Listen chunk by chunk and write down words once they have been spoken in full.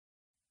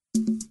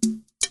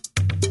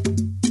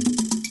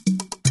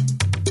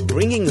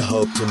bringing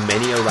hope to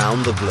many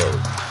around the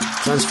globe,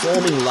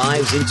 transforming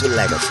lives into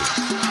legacy.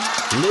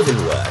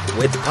 Living Word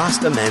with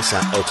Pastor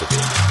Mensa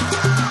Otabil.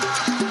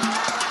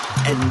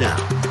 And now,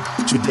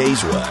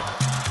 today's word.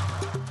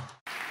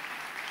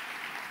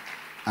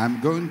 I'm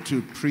going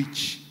to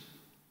preach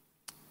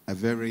a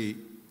very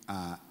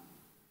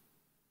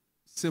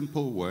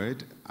simple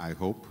word, I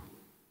hope,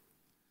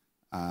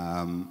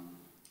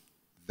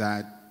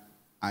 that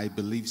I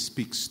believe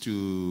speaks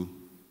to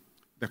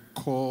the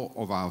core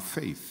of our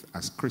faith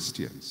as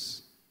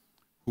Christians,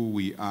 who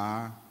we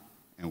are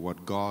and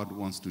what God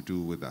wants to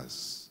do with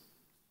us.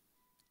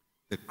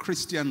 The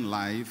Christian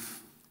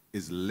life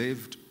is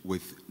lived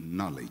with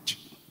knowledge.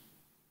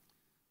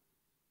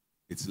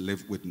 It's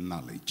lived with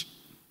knowledge.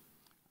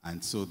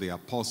 And so the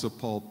Apostle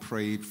Paul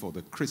prayed for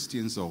the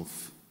Christians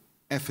of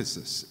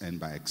Ephesus, and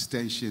by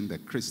extension the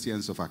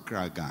Christians of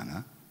Accra,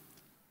 Ghana,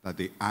 that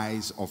the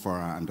eyes of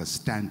our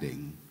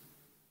understanding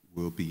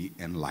will be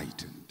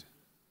enlightened.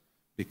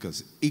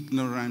 Because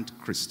ignorant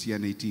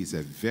Christianity is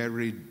a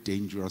very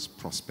dangerous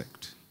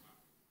prospect.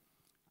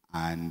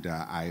 And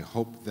I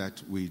hope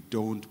that we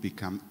don't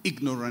become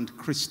ignorant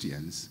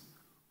Christians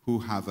who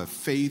have a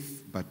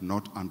faith but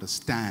not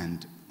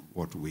understand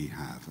what we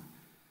have.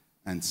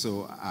 And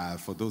so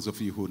for those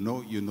of you who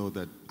know, you know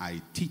that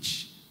I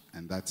teach,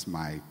 and that's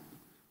my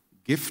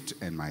gift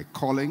and my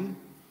calling.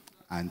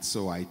 And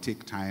so I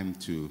take time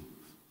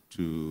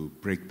to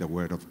break the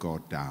word of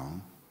God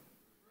down.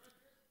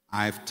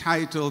 I've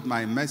titled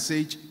my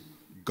message,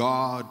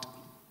 God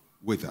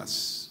with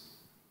Us.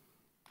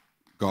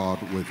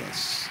 God with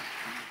us.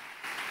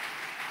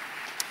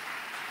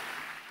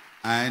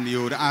 And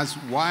you would ask,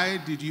 why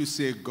did you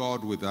say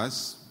God with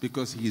us?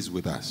 Because He is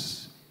with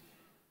us.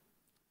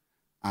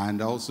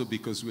 And also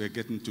because we are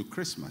getting to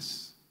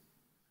Christmas.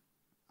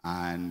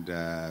 And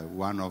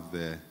one of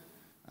the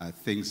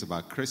things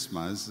about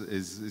Christmas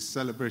is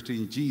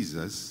celebrating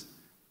Jesus,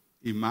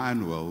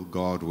 Emmanuel,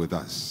 God with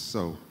us.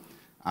 So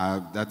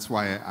that's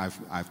why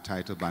I've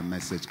titled my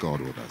message,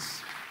 God with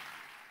Us.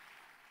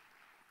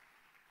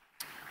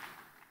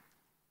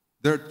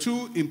 There are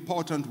two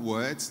important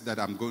words that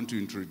I'm going to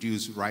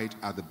introduce right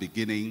at the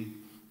beginning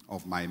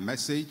of my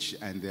message,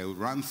 and they'll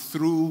run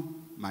through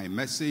my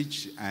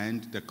message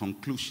and the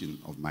conclusion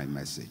of my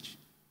message.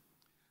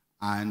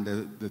 And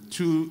the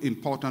two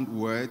important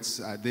words,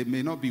 they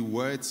may not be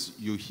words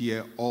you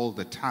hear all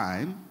the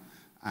time,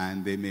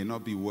 and they may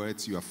not be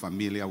words you are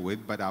familiar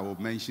with, but I will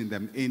mention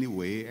them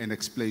anyway and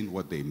explain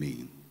what they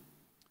mean.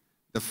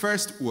 The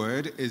first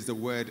word is the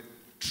word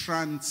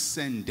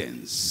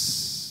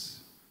transcendence.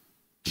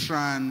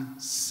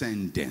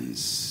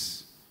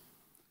 Transcendence.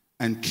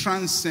 And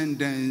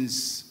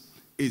transcendence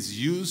is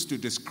used to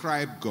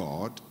describe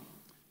God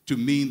to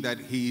mean that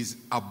He is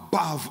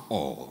above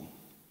all.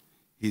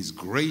 He's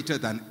greater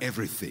than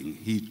everything.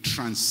 He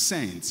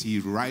transcends. He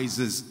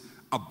rises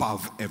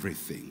above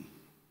everything.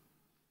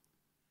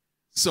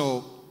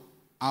 So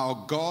our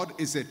God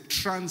is a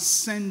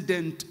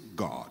transcendent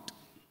God.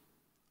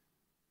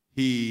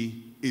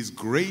 He is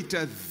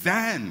greater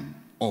than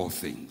all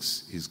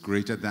things. He's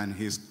greater than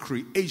His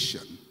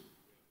creation.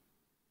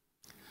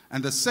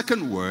 And the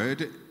second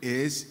word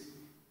is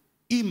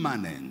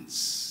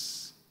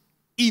immanence.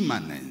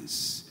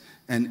 Immanence.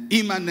 And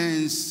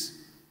immanence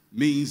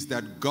means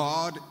that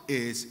God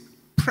is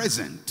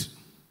present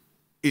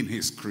in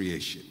His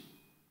creation.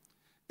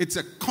 It's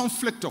a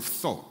conflict of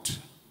thought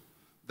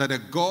that a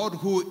God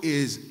who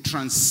is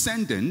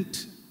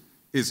transcendent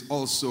is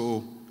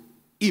also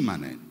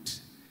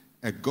immanent.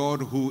 A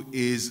God who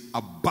is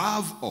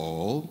above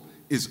all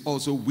is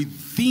also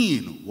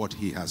within what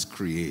He has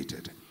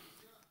created.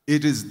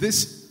 It is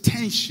this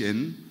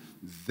tension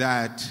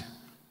that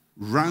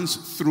runs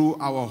through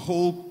our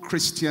whole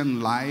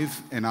Christian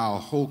life and our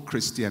whole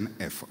Christian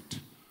effort.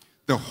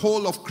 The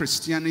whole of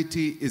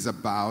Christianity is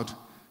about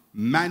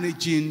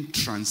managing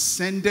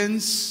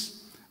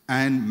transcendence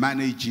and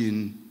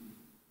managing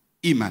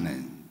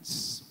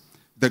immanence.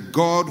 The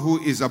God who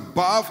is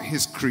above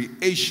His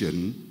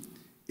creation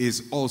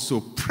is also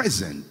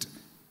present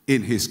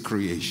in His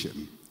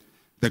creation.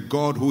 The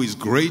God who is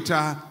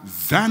greater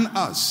than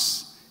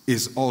us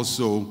is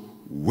also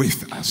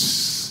with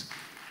us.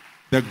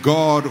 The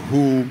God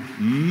who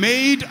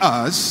made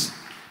us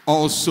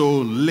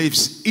also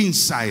lives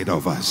inside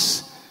of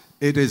us.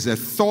 It is a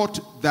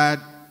thought that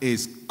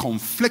is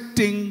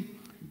conflicting,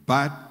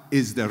 but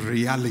is the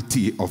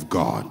reality of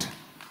God.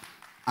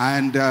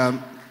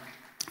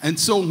 And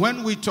so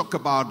when we talk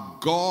about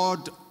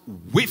God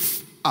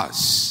with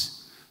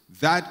us,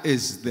 that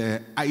is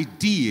the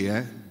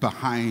idea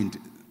behind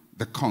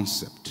the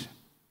concept.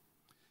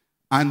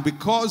 And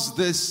because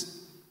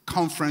this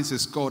conference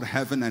is called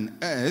Heaven and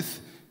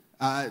Earth,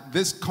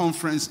 this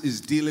conference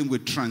is dealing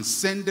with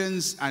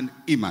transcendence and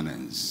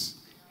immanence.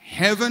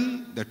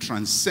 Heaven, the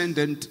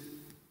transcendent;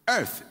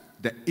 earth,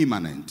 the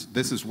immanent.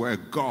 This is where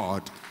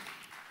God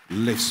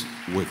lives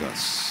with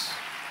us.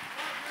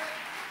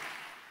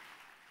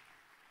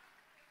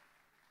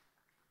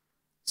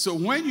 So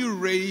when you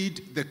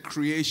read the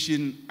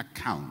creation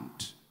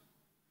account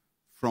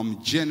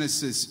from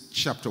Genesis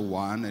chapter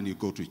 1 and you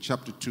go to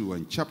chapter 2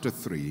 and chapter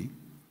 3,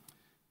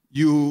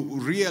 you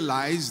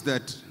realize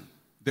that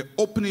the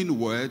opening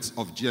words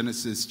of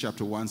Genesis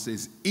chapter 1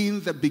 says,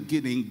 "In the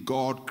beginning,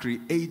 God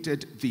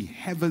created the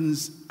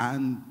heavens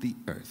and the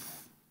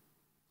earth."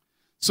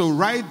 So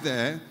right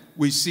there,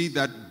 we see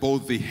that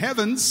both the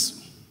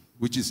heavens,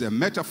 which is a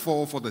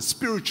metaphor for the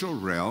spiritual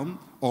realm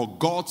or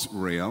God's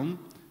realm,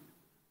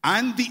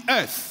 and the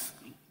earth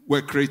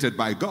were created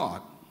by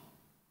God.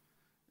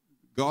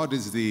 God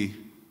is the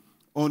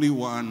only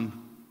one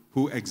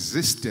who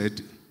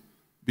existed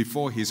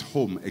before his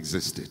home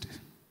existed.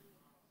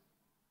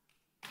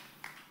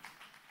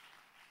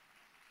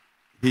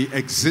 He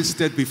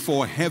existed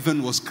before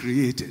heaven was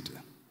created.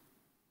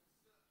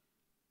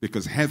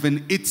 Because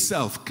heaven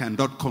itself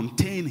cannot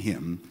contain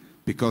him,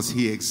 because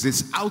he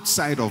exists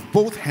outside of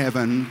both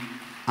heaven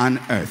and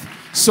earth.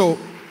 So,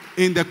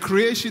 in the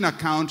creation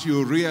account,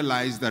 you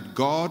realize that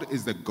God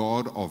is the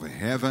God of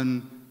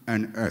heaven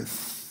and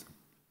earth.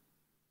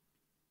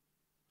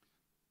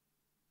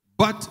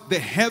 But the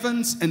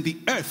heavens and the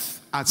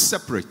earth are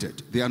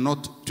separated. They are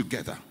not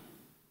together.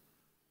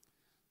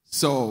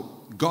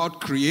 So God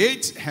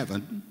creates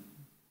heaven.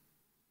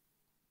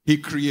 He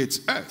creates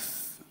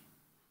earth.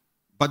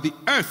 But the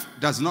earth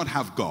does not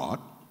have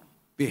God.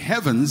 The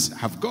heavens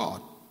have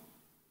God.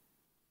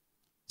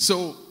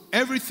 So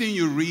everything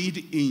you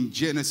read in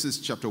Genesis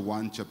chapter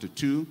 1, chapter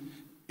 2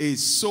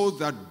 is so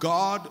that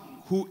God,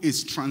 who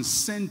is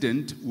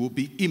transcendent, will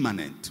be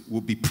immanent,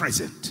 will be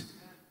present.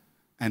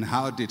 And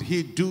how did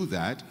he do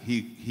that?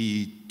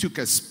 He took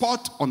a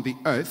spot on the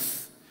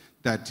earth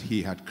that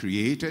he had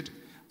created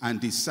and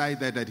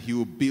decided that he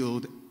would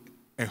build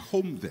a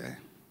home there.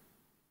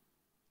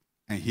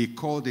 And he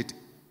called it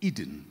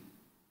Eden.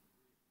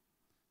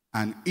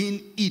 And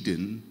in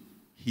Eden,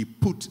 he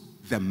put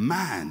the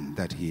man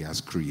that he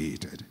has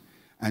created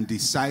and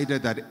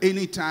decided that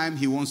anytime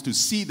he wants to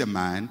see the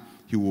man,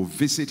 he will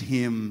visit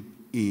him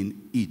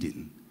in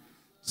Eden.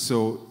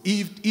 So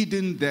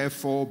Eden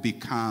therefore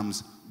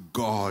becomes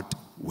God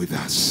with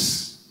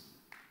us.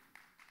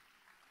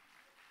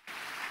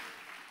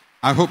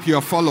 I hope you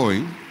are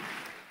following.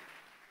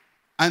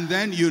 And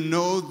then you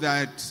know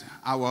that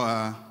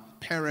our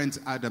parents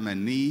Adam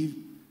and Eve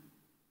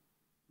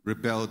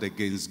rebelled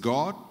against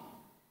God,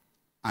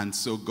 and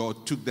so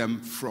God took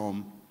them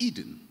from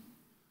Eden.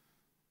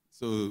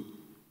 So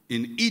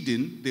in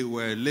Eden, they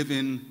were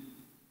living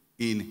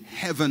in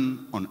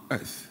heaven on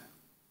earth.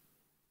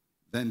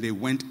 Then they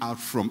went out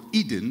from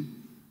Eden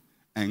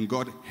and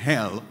got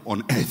hell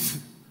on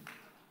earth.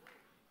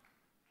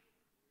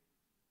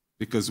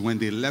 Because when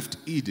they left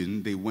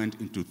Eden, they went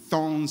into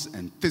thorns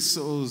and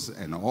thistles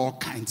and all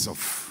kinds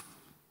of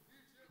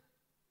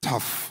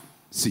tough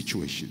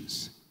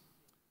situations.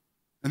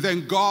 And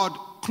then God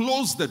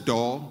closed the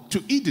door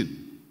to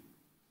Eden.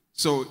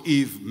 So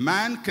if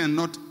man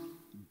cannot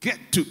get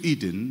to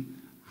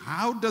Eden,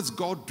 how does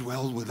God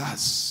dwell with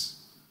us?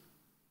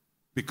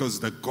 Because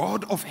the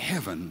God of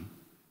heaven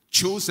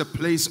chose a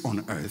place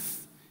on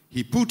earth.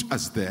 He put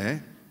us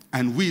there,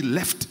 and we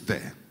left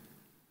there.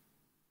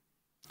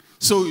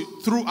 So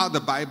throughout the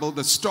Bible,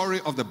 the story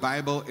of the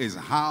Bible is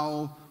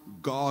how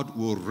God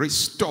will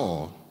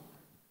restore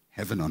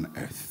heaven on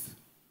earth.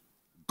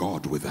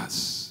 God with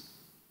us.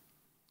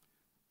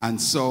 And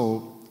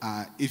so,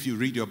 if you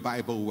read your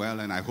Bible well,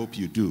 and I hope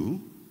you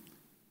do,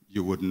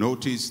 you would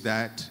notice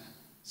that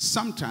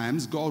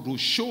sometimes God will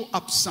show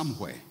up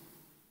somewhere.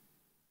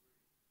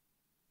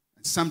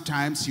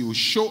 Sometimes he will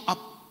show up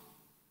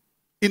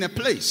in a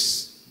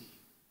place.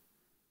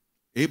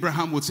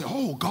 Abraham would say,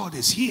 "Oh, God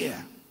is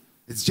here.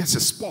 It's just a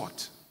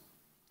spot."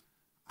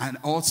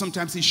 Or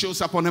sometimes he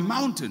shows up on a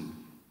mountain.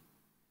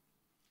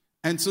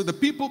 And so the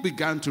people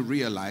began to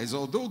realize,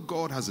 although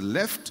God has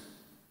left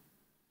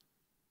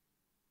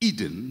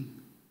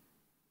Eden,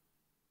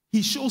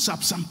 he shows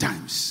up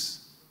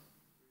sometimes.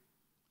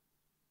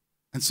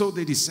 And so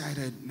they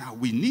decided, now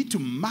we need to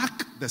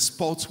mark the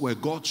spots where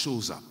God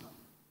shows up.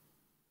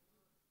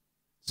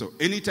 So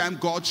anytime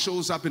God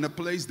shows up in a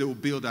place, they will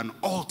build an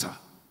altar.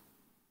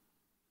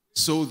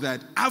 So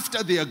that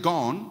after they are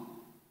gone,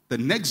 the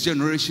next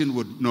generation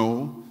would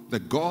know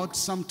that God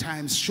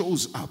sometimes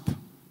shows up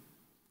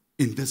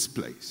in this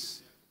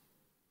place.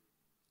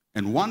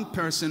 And one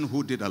person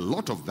who did a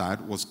lot of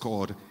that was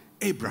called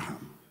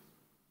Abraham.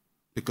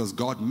 Because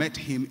God met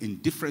him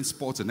in different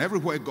spots, and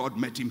everywhere God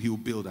met him, he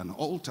would build an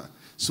altar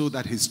so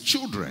that his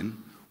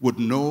children would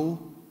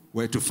know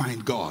where to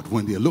find God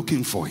when they're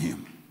looking for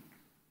him.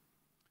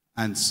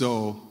 And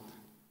so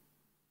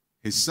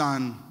his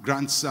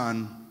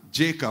grandson,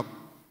 Jacob,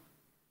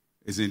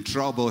 is in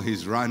trouble.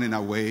 He's running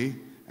away.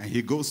 And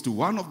he goes to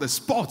one of the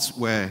spots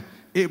where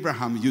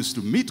Abraham used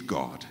to meet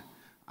God.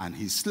 And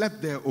he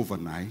slept there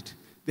overnight.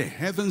 The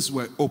heavens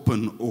were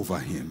open over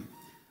him.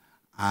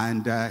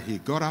 And he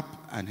got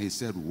up and he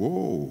said,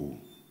 "Whoa,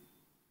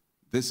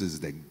 this is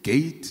the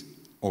gate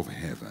of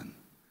heaven.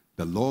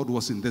 The Lord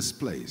was in this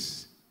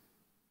place,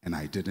 and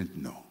I didn't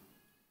know."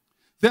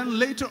 Then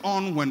later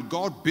on, when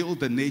God built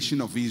the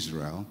nation of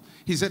Israel,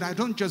 he said, I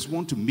don't just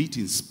want to meet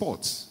in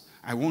sports.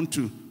 I want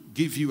to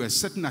give you a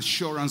certain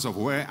assurance of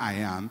where I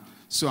am.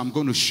 So I'm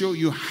going to show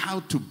you how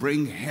to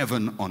bring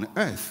heaven on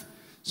earth.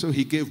 So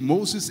he gave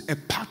Moses a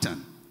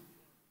pattern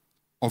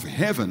of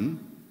heaven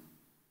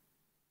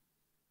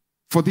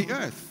for the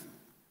earth.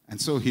 And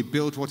so he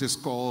built what is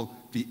called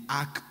the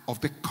Ark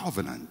of the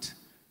Covenant.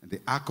 And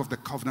the Ark of the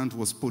Covenant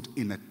was put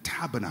in a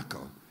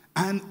tabernacle.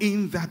 And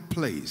in that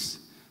place,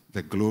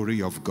 the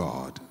glory of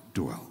God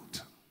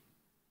dwelt.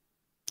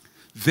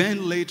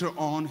 Then later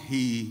on,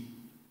 he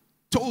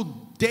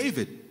told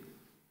David,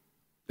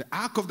 the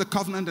Ark of the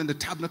Covenant and the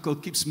tabernacle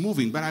keeps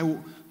moving, but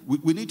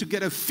we need to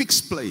get a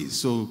fixed place.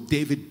 So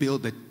David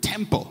built a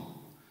temple,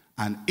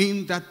 and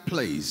in that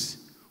place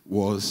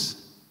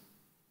was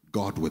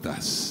God with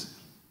us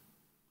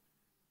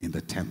in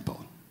the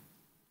temple.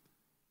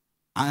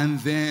 And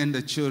then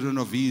the children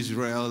of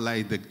Israel,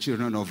 like the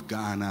children of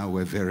Ghana,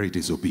 were very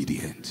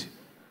disobedient.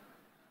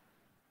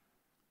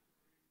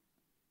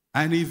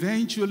 And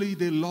eventually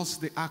they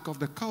lost the Ark of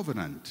the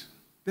Covenant.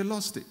 They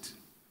lost it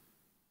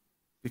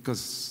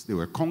because they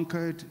were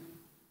conquered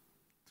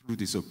through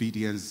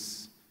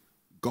disobedience.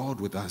 God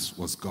with us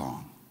was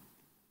gone.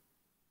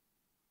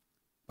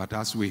 But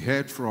as we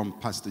heard from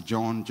Pastor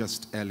John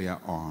just earlier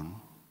on,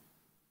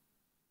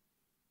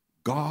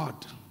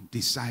 God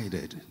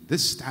decided,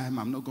 this time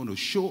I'm not going to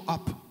show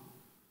up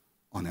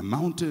on a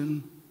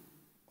mountain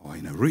or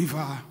in a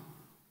river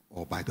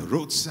or by the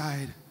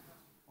roadside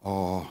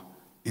or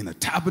in a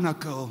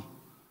tabernacle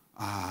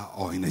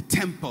or in a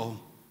temple.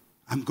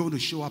 I'm going to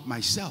show up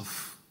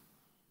myself.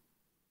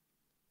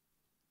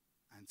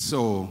 And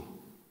so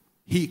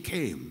he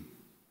came,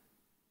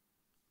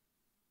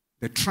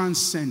 the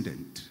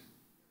transcendent,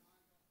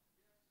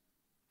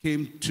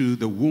 came to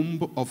the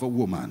womb of a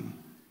woman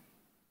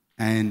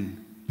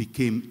and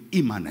became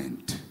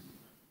immanent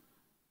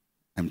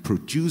and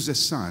produced a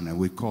son, and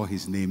we call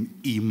his name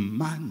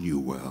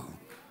Emmanuel.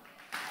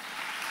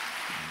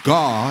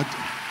 God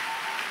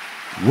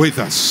with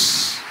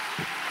us.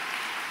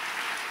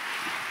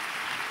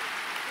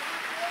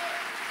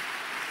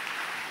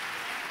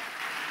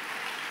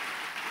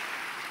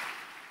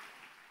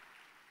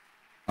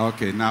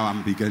 Okay, now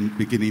I'm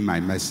beginning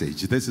my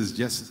message. This is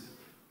just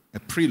a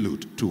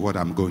prelude to what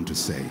I'm going to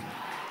say.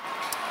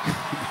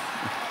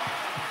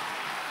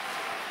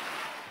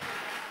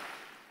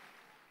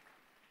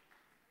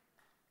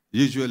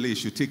 Usually it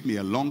should take me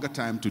a longer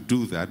time to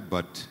do that,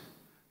 but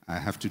I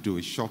have to do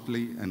it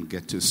shortly and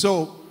get to.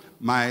 So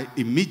my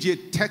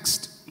immediate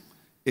text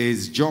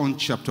is John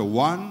chapter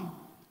 1,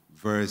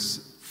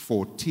 verse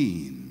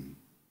 14.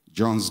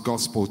 John's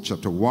Gospel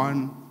chapter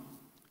 1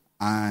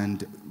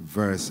 and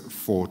verse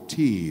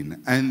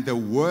 14. And the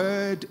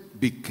Word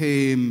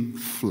became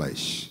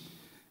flesh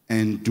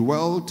and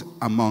dwelt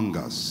among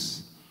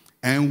us,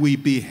 and we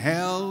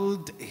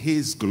beheld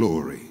his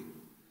glory,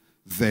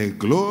 the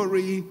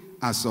glory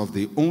as of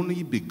the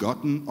only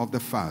begotten of the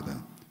Father,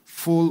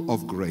 full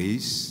of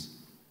grace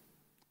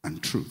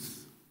and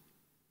truth.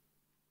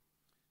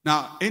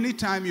 Now,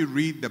 anytime you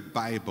read the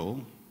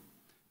Bible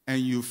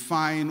and you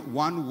find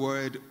one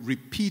word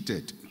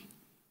repeated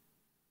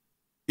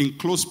in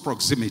close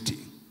proximity,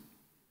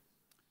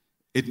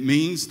 it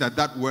means that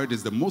that word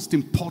is the most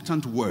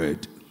important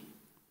word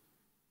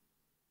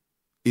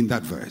in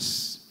that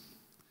verse.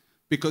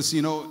 Because,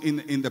 you know,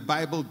 in the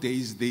Bible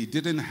days, they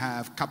didn't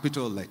have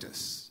capital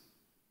letters.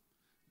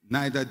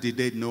 Neither did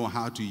they know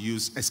how to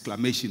use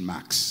exclamation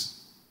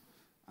marks.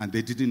 And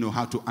they didn't know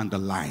how to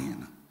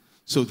underline.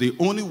 So the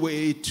only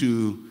way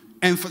to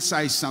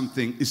emphasize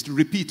something is to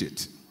repeat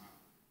it.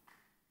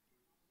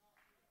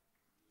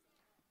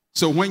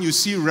 So when you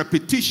see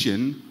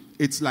repetition,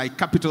 it's like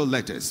capital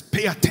letters.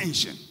 Pay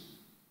attention.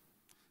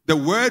 The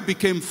Word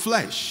became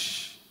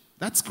flesh.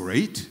 That's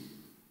great.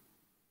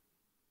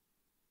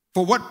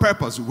 For what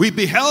purpose? We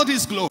beheld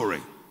his glory.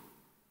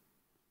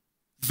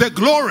 The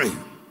glory.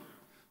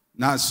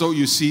 Now, so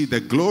you see,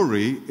 the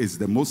glory is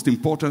the most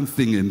important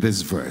thing in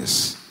this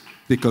verse,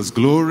 because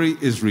glory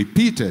is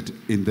repeated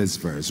in this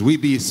verse. We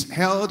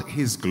beheld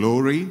his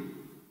glory,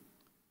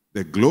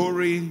 the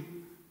glory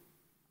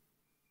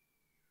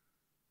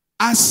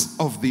as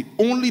of the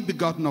only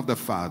begotten of the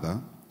Father,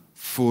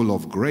 full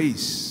of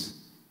grace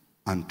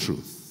and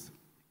truth.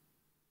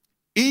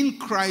 In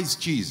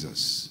Christ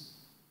Jesus,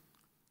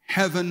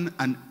 heaven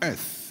and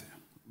earth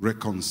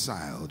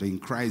reconciled. In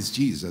Christ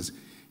Jesus,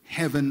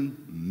 heaven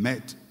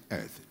met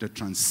earth. The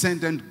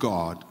transcendent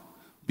God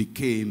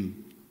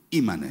became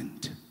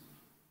immanent.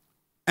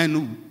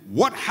 And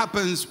what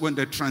happens when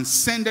the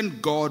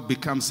transcendent God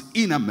becomes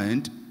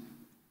immanent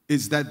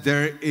is that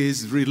there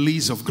is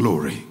release of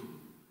glory.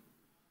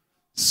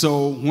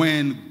 So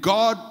when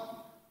God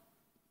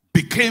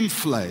became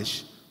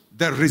flesh,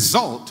 the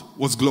result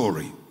was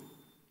glory.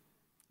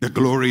 The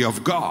glory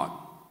of God.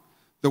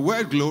 The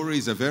word glory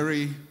is a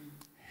very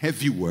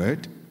heavy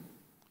word.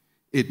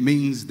 It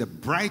means the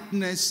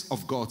brightness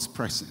of God's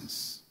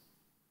presence.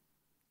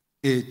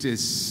 It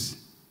is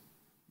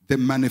the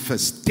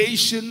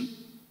manifestation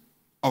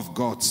of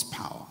God's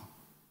power.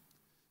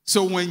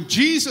 So when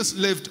Jesus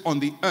lived on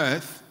the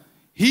earth,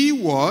 he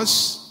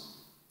was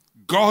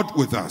God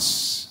with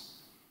us.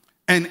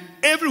 And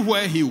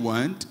everywhere he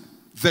went,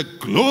 the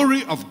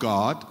glory of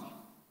God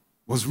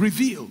was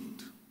revealed.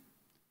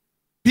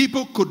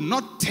 People could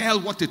not tell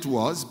what it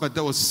was, but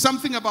there was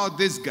something about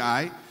this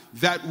guy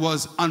that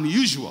was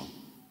unusual.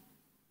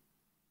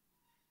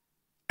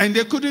 And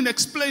they couldn't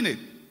explain it.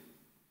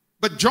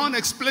 But John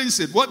explains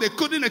it. What they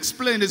couldn't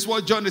explain is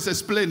what John is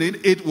explaining.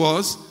 It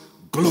was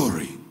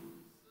glory.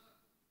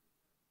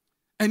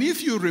 And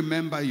if you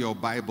remember your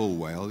Bible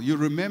well, you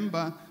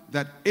remember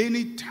that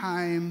any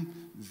time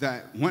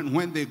that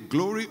when the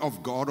glory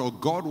of God or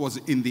God was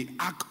in the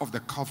Ark of the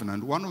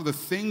Covenant, one of the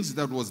things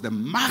that was the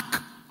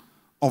mark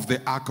of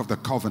the Ark of the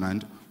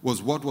Covenant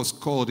was what was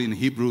called in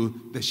Hebrew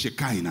the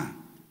Shekinah.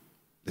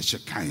 The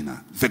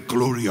Shekinah, the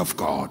glory of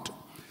God.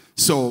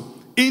 So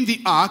in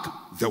the Ark,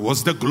 there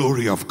was the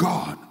glory of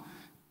God.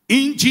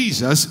 In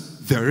Jesus,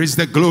 there is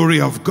the glory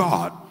of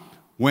God.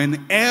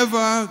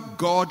 Whenever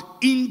God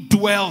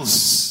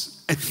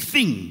indwells a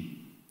thing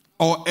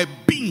or a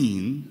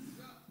being,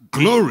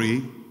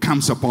 glory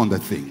comes upon the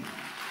thing.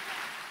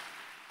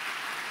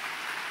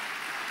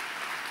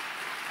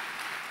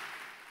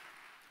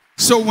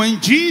 So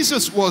when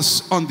Jesus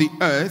was on the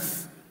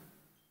earth,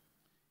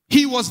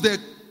 he was the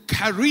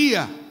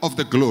carrier of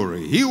the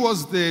glory. He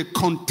was the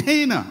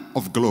container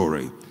of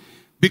glory,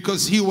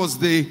 because he was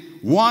the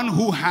one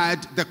who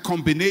had the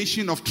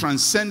combination of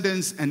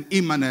transcendence and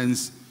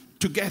immanence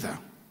together.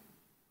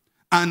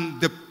 And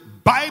the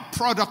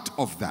byproduct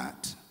of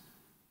that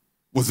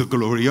was the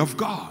glory of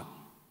God.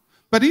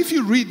 But if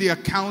you read the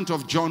account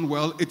of John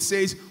well, it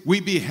says, we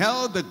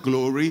beheld the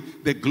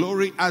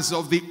glory as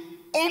of the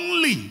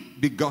only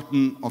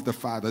begotten of the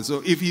Father.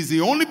 So if he's the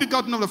only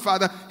begotten of the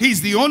Father,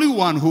 he's the only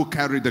one who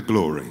carried the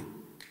glory.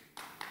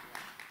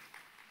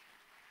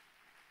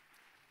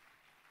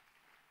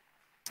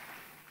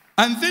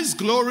 And this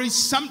glory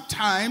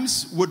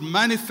sometimes would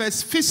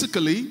manifest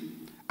physically,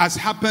 as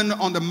happened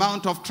on the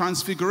Mount of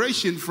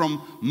Transfiguration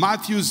from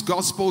Matthew's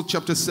Gospel,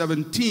 chapter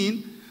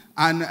 17.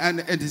 And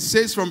it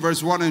says from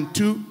verse 1 and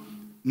 2,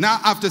 now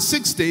after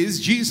 6 days,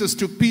 Jesus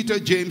took Peter,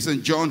 James,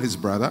 and John, his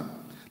brother,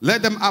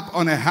 led them up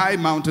on a high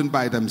mountain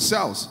by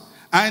themselves.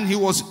 And he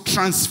was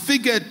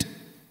transfigured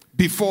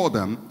before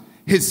them.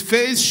 His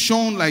face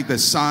shone like the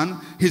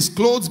sun. His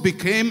clothes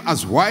became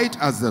as white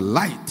as the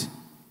light.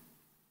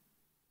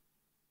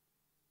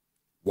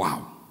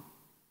 Wow.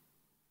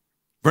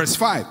 Verse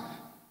 5.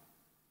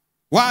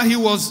 While he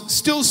was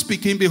still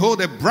speaking,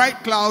 behold, a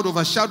bright cloud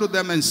overshadowed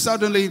them, and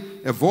suddenly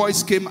a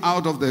voice came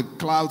out of the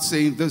cloud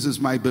saying, this is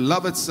my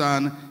beloved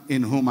Son,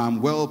 in whom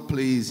I'm well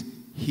pleased.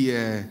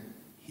 Hear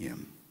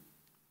him.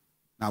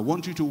 Now, I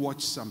want you to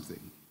watch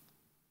something.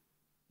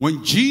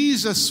 When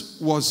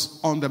Jesus was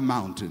on the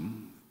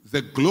mountain,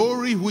 the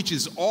glory which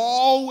is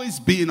always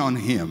been on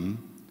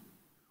him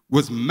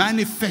was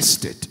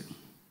manifested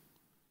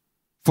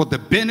for the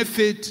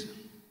benefit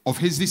of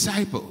his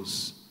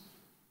disciples.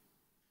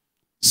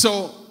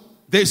 So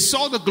they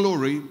saw the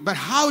glory, but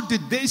how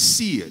did they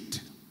see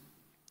it?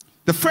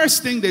 The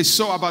first thing they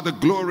saw about the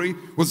glory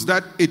was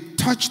that it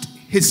touched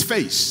his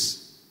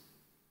face.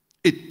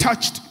 It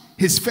touched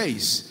his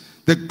face.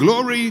 The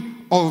glory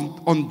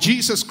on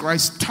Jesus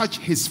Christ touched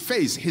his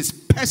face, his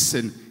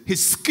person,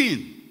 his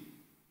skin.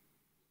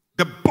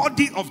 The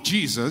body of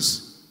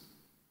Jesus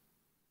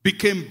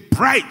became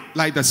bright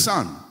like the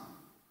sun.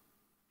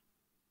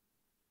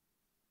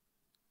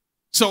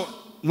 So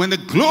when the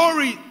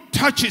glory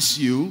touches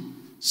you,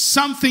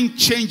 something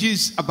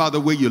changes about the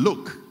way you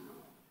look.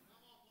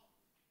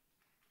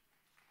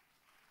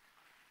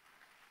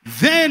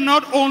 Then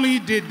not only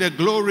did the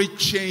glory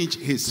change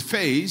his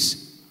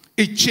face,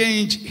 it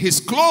changed his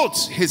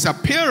clothes, his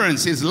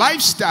appearance, his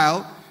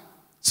lifestyle.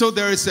 So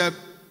there is a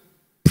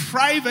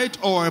private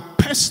or a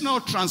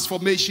personal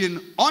transformation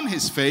on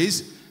his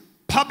face,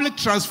 public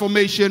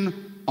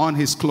transformation on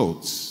his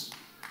clothes.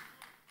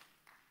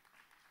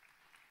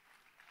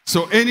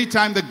 So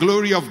anytime the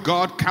glory of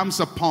God comes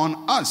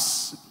upon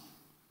us,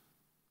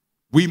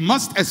 we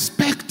must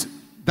expect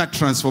that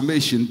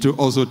transformation to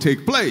also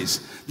take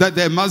place. That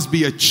there must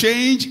be a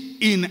change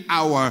in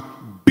our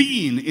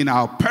being, in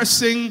our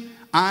person,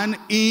 and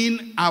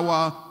in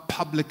our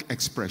public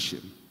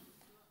expression.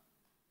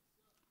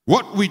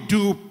 What we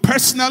do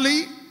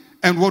personally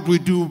and what we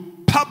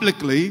do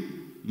publicly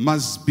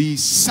must be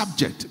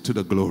subject to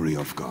the glory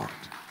of God.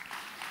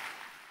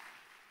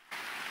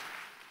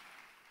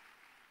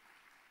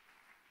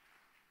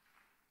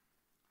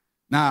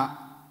 Now,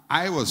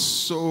 I was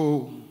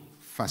so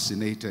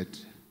fascinated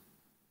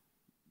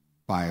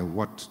by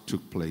what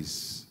took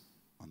place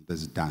on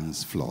this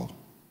dance floor.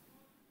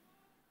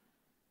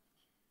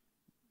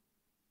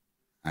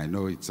 I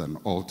know it's an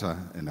altar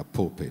and a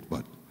pulpit,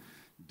 but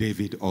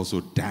David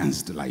also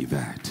danced like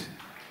that.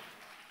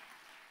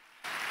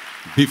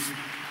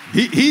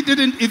 He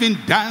didn't even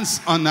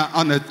dance on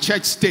a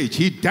church stage.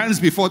 He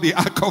danced before the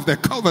Ark of the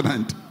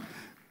Covenant.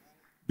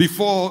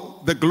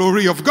 Before the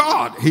glory of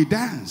God, he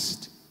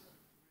danced.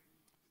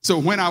 So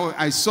when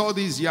I saw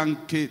these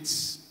young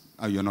kids,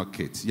 you're not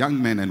kids,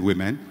 young men and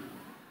women,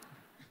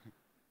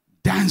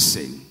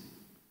 dancing,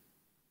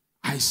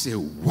 I say,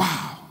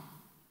 wow.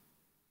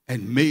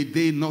 And may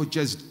they not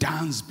just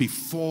dance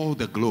before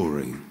the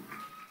glory,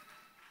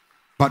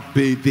 but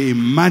may they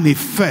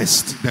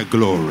manifest the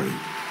glory.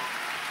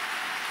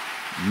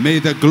 May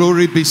the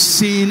glory be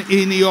seen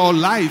in your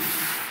life.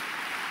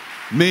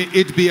 May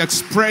it be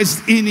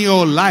expressed in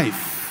your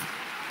life.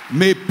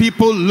 May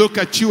people look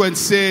at you and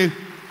say,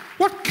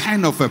 what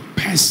kind of a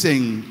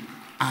person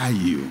are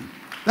you?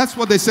 That's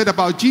what they said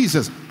about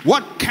Jesus.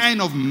 What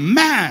kind of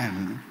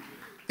man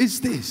is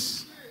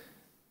this?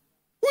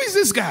 Who is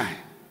this guy?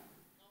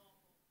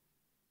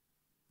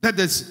 That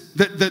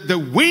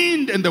the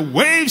wind and the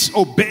waves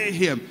obey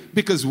him.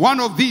 Because one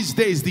of these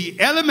days, the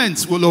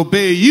elements will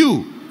obey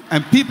you.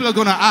 And people are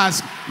going to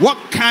ask, what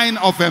kind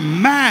of a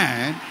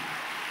man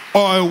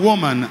or a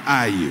woman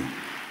are you?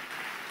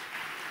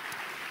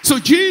 So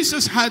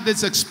Jesus had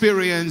this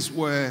experience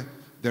where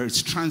there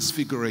is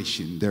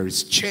transfiguration, there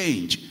is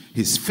change.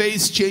 His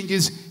face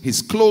changes,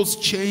 his clothes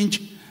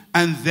change,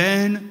 and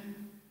then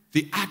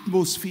the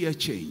atmosphere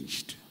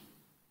changed.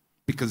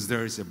 Because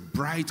there is a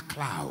bright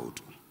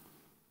cloud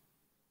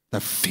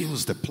that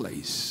fills the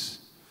place.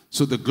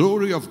 So the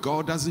glory of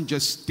God doesn't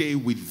just stay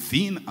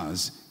within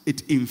us,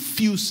 it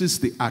infuses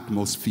the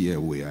atmosphere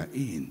we are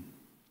in.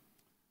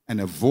 And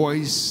a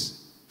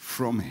voice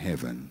from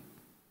heaven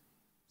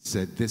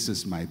said, this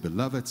is my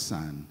beloved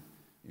Son,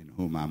 in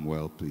whom I'm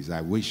well pleased.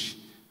 I wish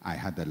I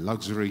had the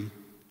luxury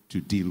to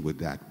deal with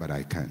that, but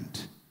I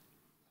can't.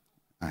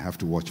 I have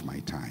to watch my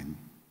time.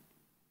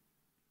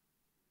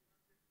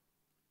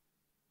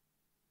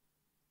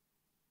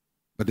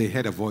 But they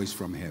heard a voice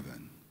from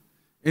heaven.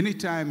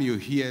 Anytime you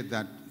hear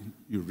that,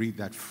 you read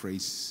that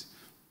phrase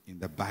in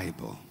the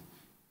Bible,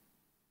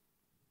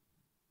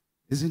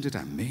 isn't it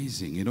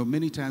amazing? You know,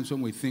 many times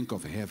when we think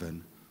of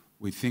heaven,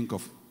 we think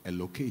of a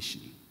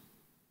location.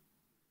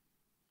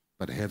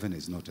 But heaven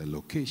is not a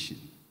location.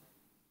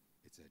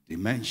 It's a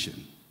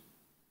dimension.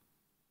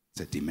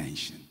 It's a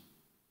dimension.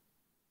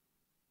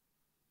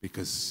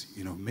 Because,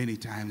 you know, many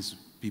times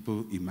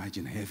people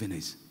imagine heaven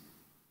is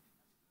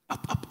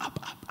up, up, up,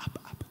 up, up, up,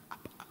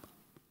 up, up.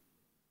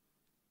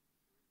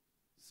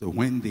 So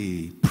when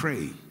they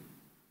pray,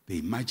 they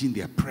imagine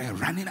their prayer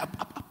running up,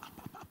 up, up, up.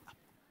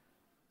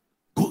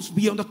 Goes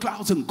beyond the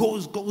clouds and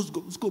goes,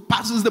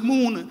 passes the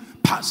moon,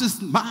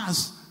 passes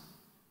Mars,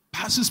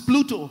 passes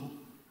Pluto,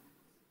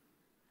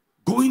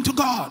 going to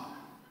God.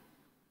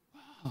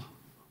 Wow.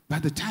 By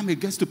the time it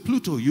gets to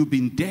Pluto, you've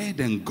been dead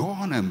and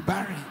gone and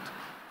buried.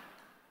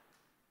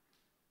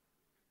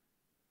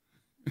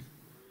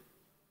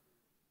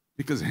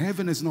 Because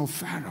heaven is not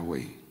far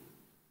away.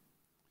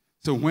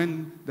 So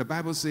when the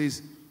Bible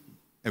says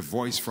a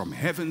voice from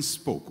heaven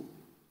spoke,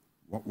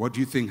 what do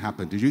you think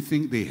happened? Did you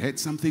think they heard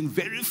something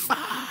very far?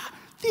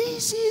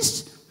 This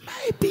is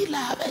my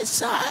beloved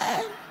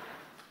Son.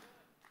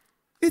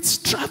 It's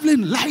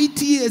traveling light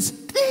years.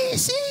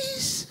 This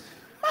is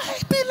my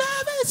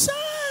beloved Son.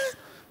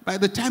 By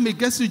the time it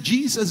gets to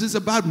Jesus, it's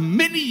about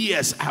many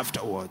years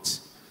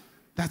afterwards.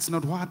 That's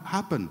not what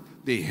happened.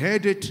 They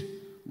heard it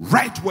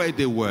right where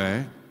they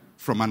were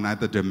from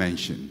another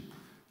dimension.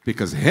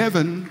 Because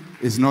heaven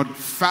is not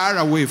far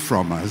away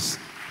from us.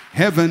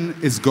 Heaven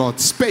is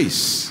God's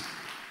space.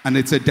 And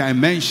it's a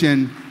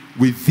dimension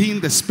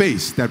within the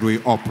space that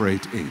we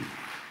operate in.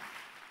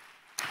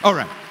 All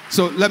right,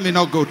 so let me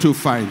not go too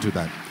far into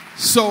that.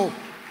 So,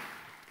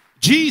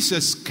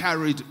 Jesus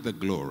carried the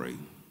glory.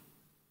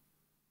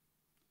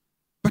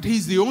 But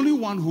he's the only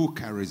one who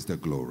carries the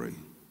glory.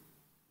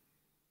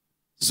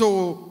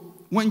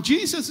 So, when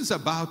Jesus is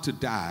about to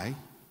die,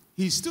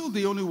 he's still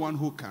the only one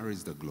who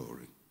carries the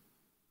glory.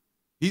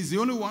 He's the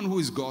only one who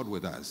is God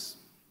with us.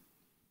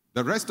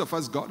 The rest of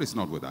us, God is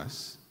not with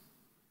us.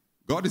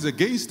 God is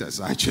against us,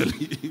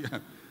 actually.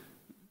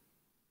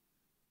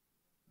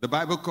 The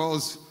Bible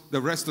calls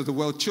the rest of the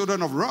world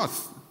children of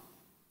wrath.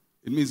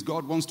 It means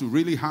God wants to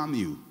really harm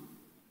you.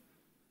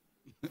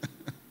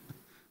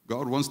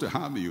 God wants to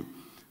harm you.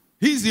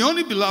 He's the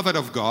only beloved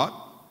of God.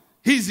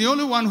 He's the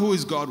only one who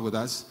is God with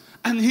us.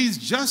 And he's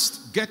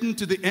just getting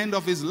to the end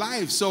of his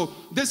life. So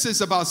this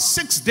is about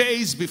 6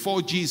 days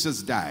before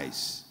Jesus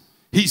dies.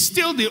 He's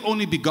still the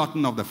only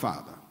begotten of the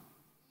Father.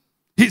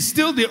 He's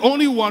still the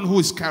only one who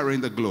is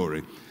carrying the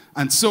glory.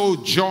 And so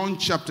John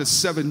chapter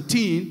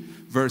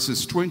 17,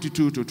 verses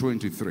 22 to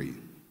 23.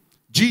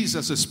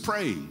 Jesus is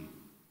praying.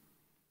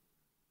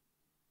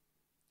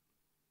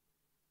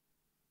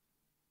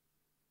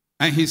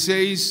 And he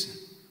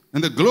says,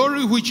 and the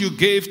glory which you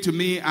gave to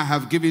me, I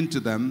have given to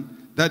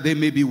them, that they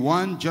may be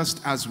one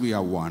just as we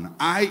are one.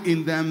 I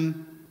in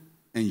them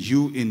and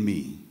you in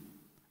me.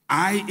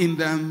 I in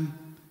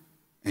them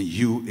and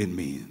you in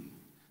me.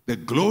 The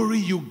glory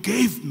you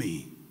gave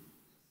me,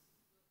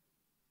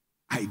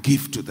 I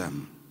give to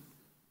them.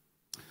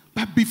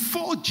 But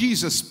before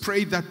Jesus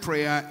prayed that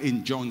prayer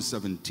in John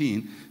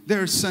 17,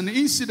 there's an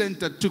incident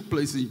that took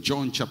place in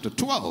John chapter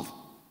 12.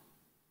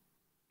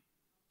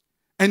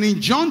 And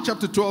in John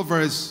chapter 12,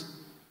 verse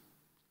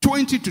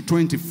 20 to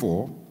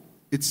 24,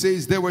 it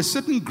says, there were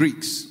certain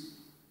Greeks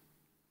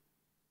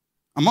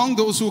among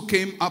those who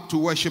came up to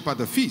worship at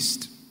the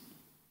feast.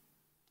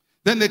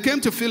 Then they came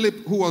to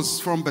Philip, who was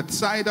from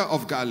Bethsaida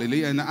of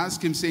Galilee, and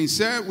asked him, saying,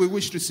 Sir, we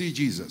wish to see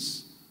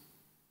Jesus.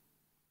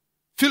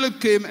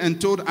 Philip came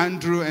and told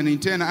Andrew, and in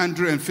turn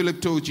Andrew and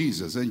Philip told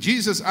Jesus. And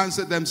Jesus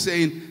answered them,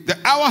 saying, the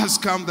hour has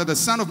come that the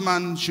Son of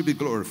Man should be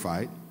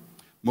glorified.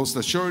 Most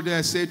assuredly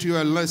I say to you,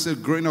 unless a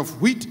grain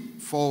of wheat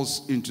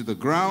falls into the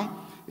ground,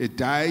 it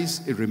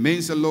dies, it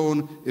remains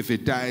alone. If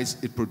it dies,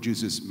 it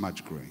produces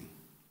much grain.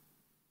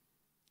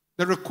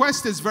 The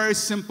request is very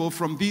simple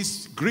from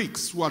these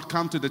Greeks who had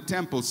come to the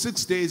temple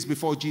 6 days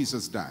before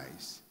Jesus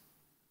dies.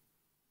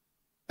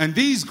 And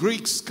these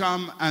Greeks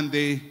come and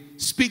they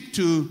speak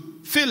to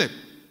Philip.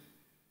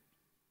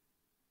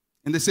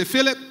 And they say,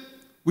 Philip,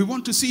 we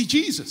want to see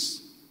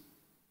Jesus.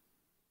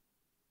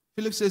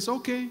 Philip says,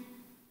 okay.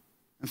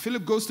 And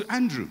Philip goes to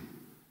Andrew.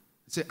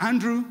 He says,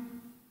 Andrew,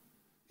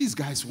 these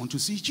guys want to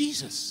see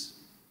Jesus.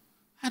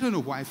 I don't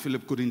know why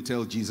Philip couldn't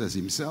tell Jesus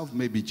himself.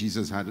 Maybe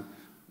Jesus had,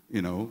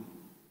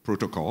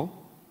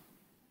 protocol.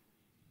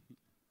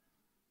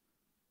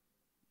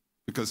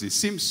 Because it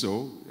seems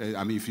so.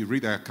 If you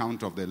read the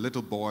account of the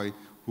little boy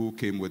who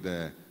came with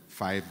the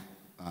 5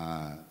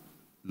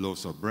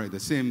 loaves of bread, the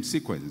same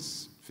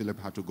sequence. Philip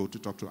had to go to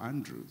talk to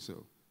Andrew.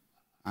 So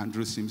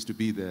Andrew seems to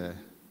be the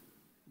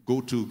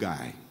go-to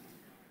guy.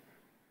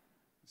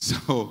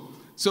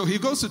 So he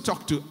goes to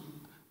talk to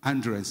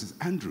Andrew and says,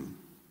 Andrew,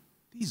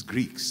 these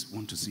Greeks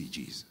want to see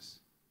Jesus.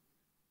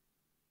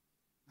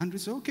 Andrew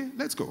says, okay,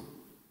 let's go.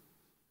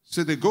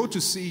 So they go to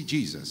see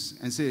Jesus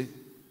and say,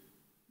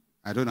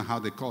 I don't know how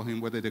they call him,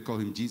 whether they call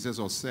him Jesus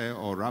or Sir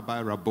or Rabbi,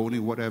 Rabboni,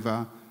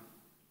 whatever,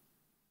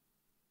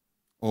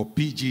 or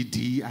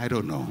PGD, I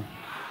don't know.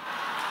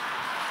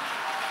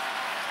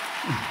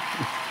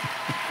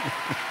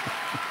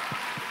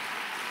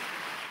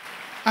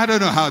 I don't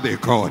know how they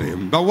called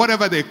him, but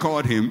whatever they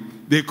called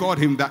him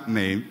that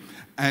name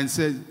and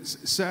said,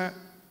 Sir,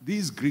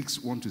 these Greeks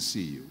want to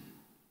see you.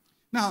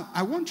 Now,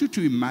 I want you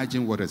to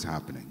imagine what is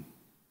happening.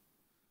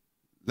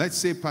 Let's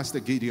say Pastor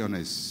Gideon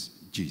is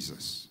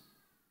Jesus.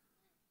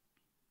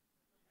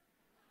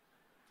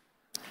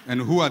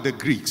 And who are the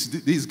Greeks?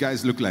 These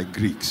guys look like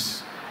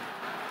Greeks.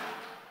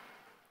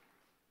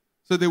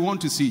 So they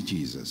want to see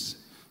Jesus.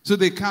 So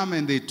they come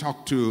and they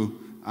talk to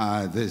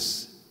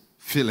this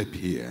Philip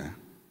here.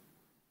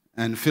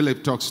 And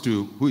Philip talks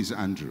to, who is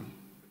Andrew?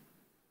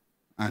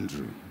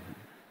 Andrew.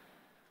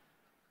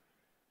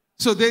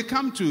 So they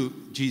come to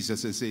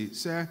Jesus and say,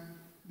 Sir,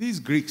 these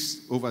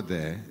Greeks over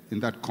there in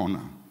that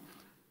corner,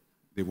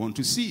 they want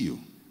to see you.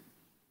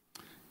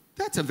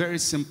 That's a very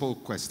simple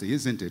question,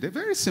 isn't it? A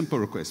very simple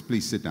request.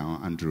 Please sit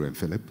down, Andrew and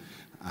Philip.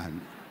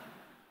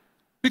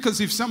 Because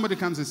if somebody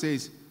comes and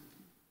says,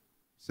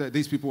 Sir,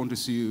 these people want to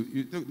see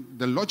you,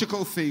 the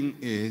logical thing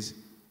is,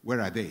 where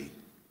are they?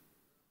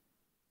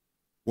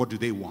 What do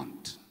they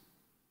want?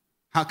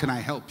 How can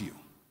I help you?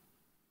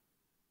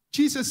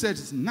 Jesus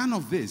says, none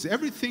of this.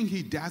 Everything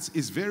he does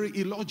is very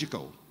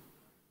illogical.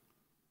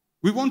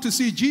 We want to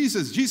see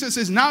Jesus. Jesus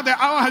says, now the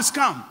hour has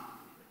come.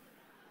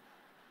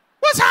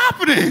 What's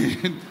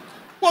happening?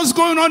 What's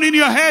going on in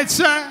your head,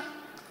 sir?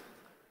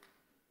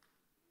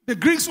 The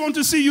Greeks want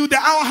to see you. The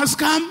hour has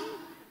come.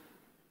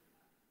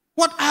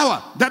 What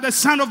hour? That the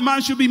Son of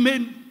Man should be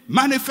made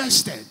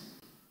manifested.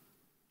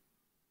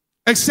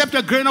 Except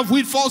a grain of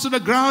wheat falls to the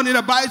ground, it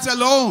abides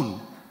alone.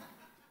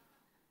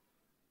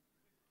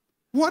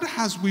 What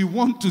has we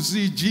want to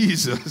see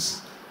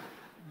Jesus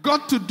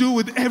got to do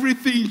with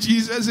everything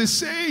Jesus is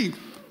saying?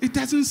 It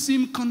doesn't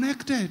seem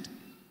connected.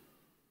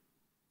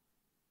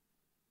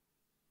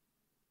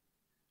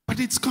 But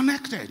it's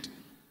connected.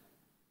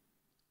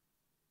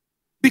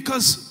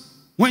 Because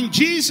when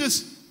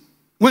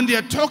they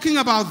are talking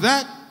about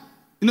that,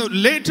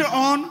 later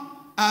on,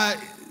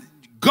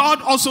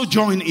 God also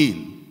joined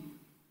in.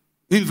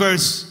 In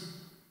verse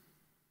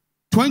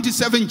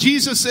 27,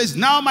 Jesus says,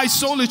 now my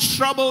soul is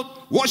troubled.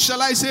 What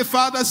shall I say?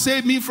 Father,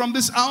 save me from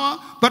this hour.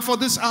 But for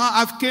this hour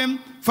I've come.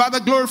 Father,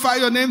 glorify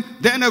your name.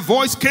 Then a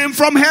voice came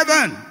from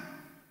heaven.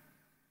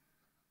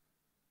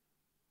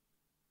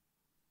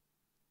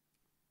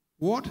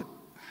 What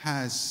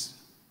has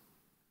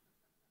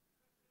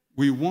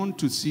we want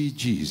to see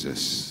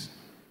Jesus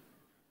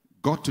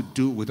got to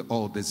do with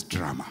all this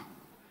drama?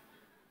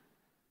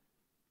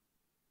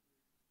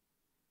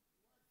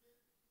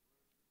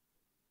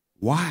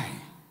 Why?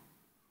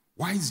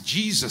 Why is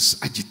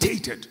Jesus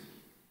agitated?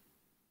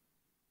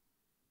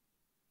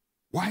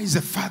 Why is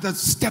the Father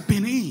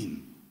stepping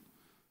in?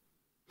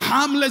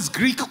 Harmless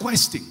Greek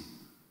question.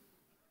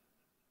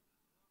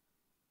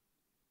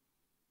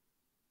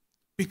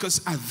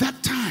 Because at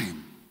that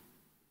time,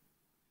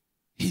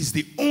 he's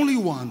the only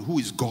one who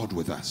is God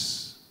with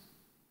us.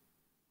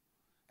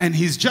 And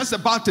he's just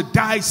about to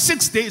die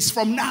 6 days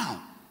from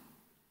now.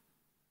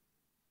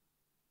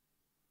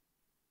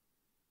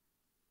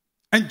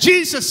 And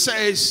Jesus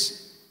says,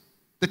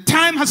 the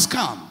time has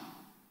come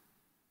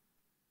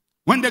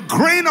when the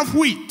grain of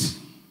wheat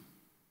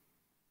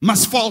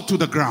must fall to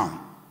the ground.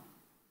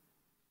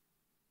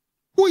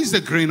 Who is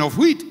the grain of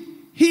wheat?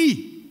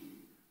 He.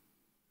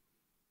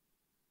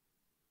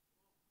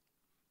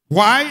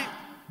 Why?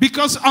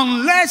 Because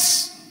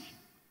unless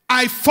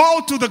I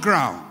fall to the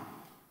ground,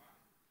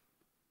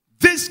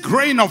 this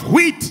grain of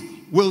wheat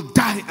will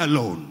die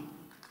alone,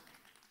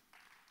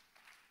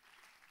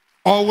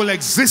 or will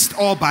exist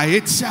all by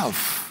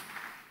itself.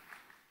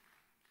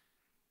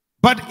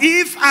 But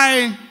if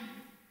I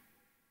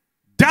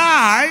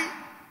die,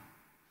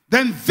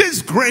 then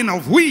this grain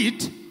of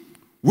wheat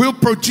will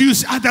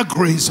produce other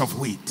grains of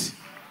wheat.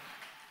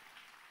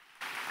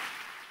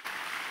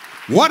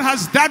 What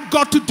has that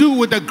got to do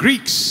with the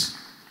Greeks?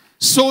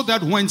 So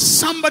that when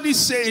somebody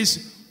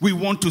says, we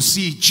want to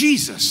see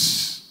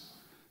Jesus,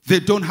 they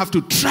don't have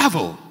to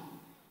travel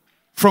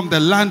from the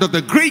land of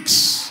the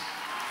Greeks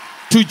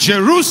to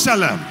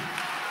Jerusalem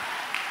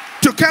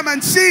to come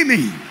and see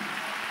me.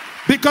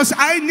 Because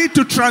I need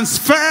to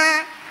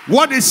transfer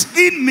what is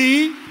in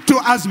me to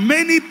as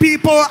many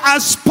people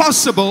as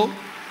possible,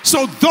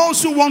 so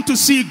those who want to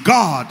see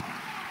God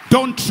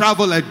don't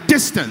travel a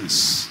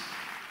distance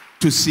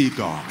to see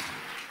God.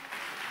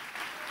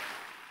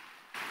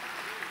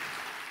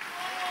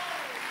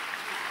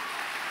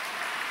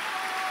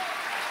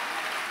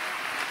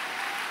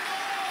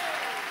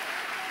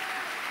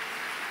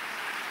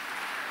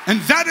 And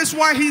that is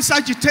why he's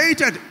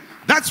agitated.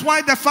 That's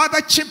why the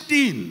Father chipped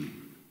in.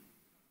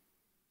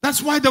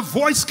 That's why the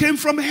voice came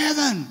from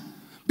heaven.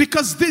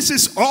 Because this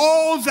is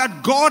all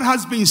that God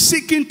has been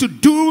seeking to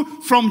do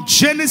from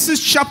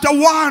Genesis chapter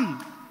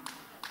 1.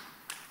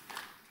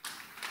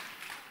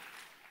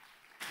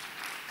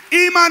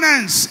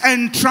 Immanence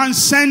and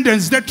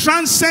transcendence. The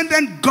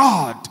transcendent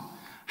God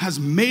has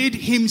made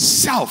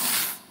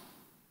himself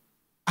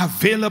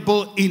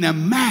available in a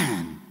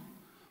man.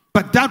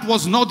 But that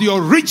was not the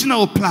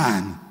original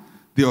plan.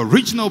 The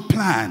original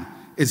plan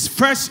is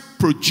first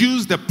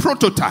produce the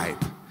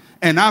prototype,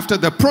 and after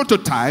the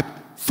prototype,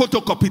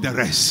 photocopy the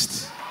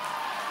rest.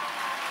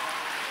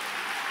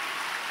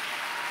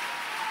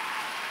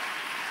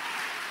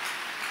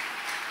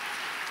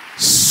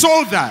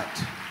 So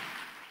that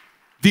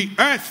the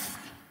earth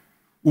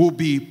will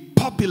be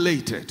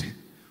populated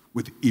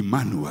with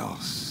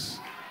Emmanuels.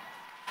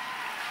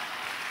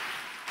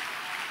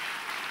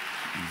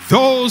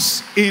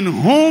 Those in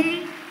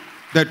whom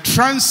the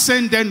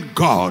transcendent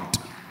God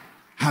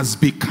has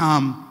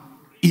become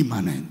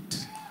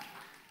immanent.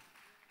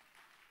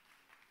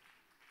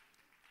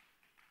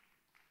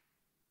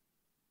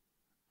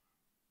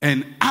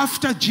 And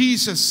after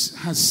Jesus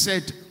has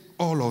said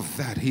all of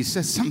that, he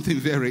says something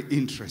very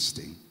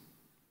interesting.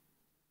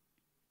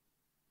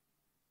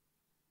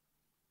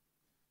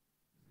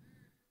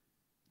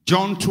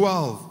 John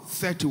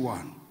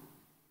 12:31.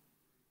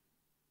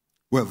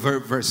 Well,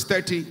 verse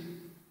 30.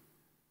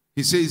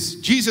 He says,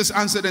 Jesus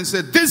answered and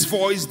said, this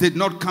voice did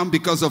not come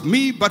because of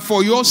me, but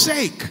for your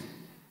sake.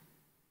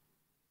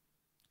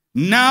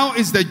 Now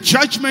is the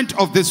judgment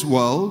of this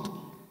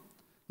world.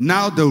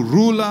 Now the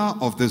ruler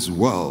of this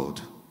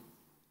world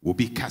will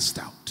be cast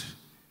out.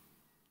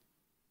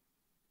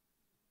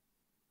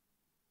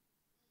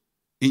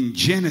 In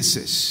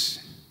Genesis,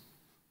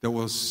 there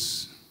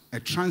was a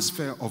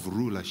transfer of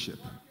rulership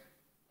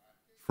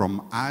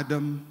from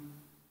Adam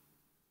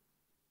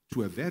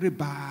to a very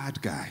bad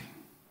guy.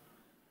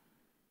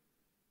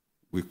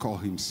 We call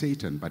him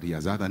Satan, but he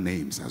has other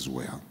names as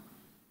well.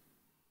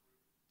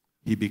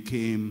 He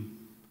became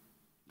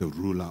the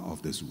ruler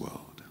of this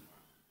world.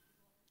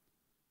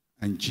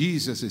 And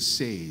Jesus is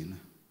saying,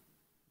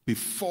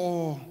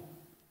 before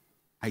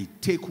I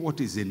take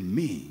what is in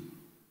me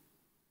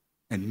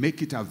and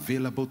make it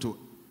available to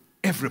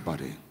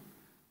everybody,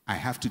 I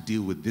have to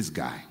deal with this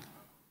guy.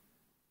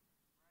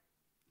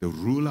 The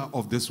ruler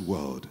of this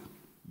world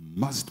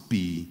must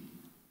be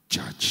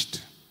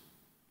judged.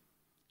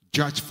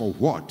 Judged for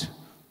what?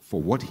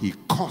 For what he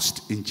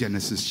cost in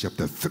Genesis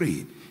chapter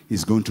 3.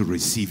 He's going to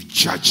receive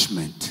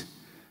judgment.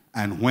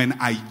 And when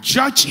I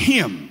judge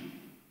him,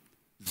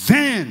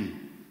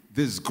 then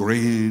this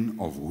grain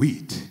of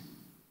wheat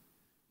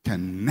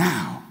can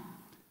now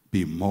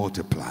be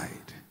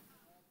multiplied,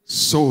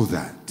 so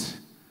that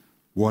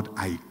what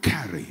I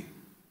carry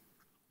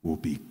will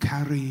be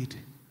carried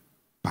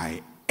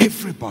by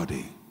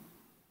everybody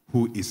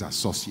who is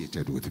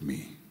associated with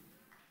me.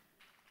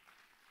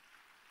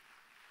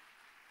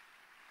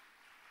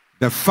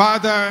 The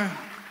Father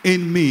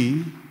in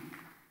me,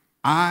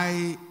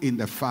 I in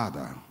the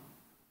Father,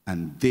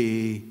 and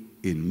they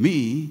in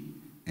me,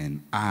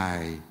 and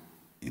I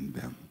in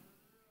them.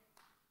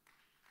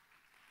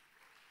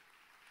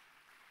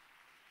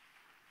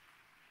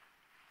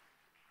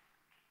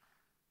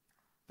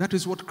 That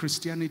is what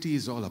Christianity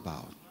is all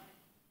about.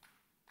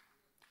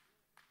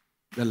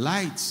 The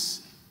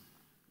lights,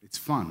 it's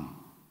fun.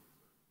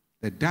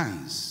 The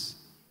dance,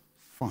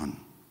 fun.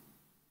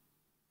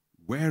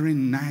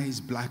 Wearing nice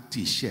black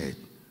t-shirt,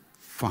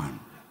 fun.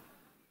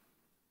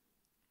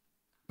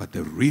 But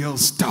the real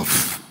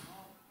stuff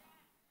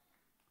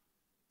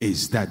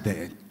is that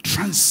the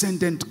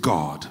transcendent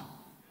God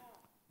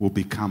will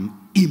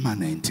become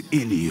immanent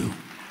in you.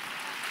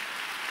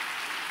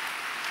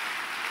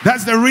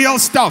 That's the real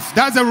stuff.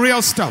 That's the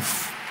real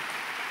stuff.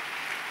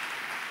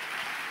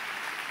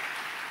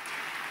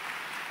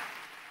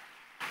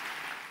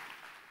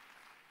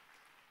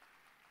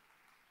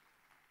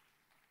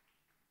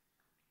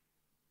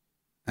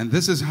 And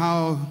this is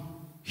how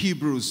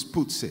Hebrews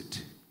puts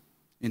it.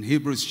 In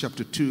Hebrews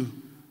chapter 2,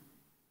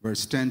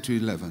 verse 10 to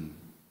 11.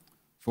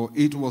 For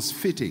it was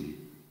fitting,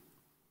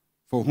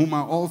 for whom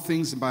are all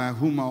things, by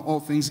whom are all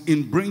things,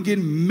 in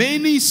bringing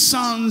many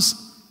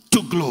sons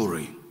to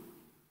glory,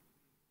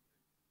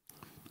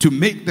 to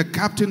make the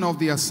captain of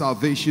their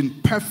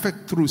salvation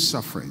perfect through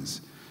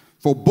sufferings.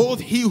 For both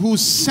he who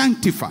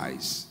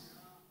sanctifies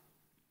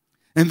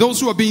and those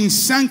who are being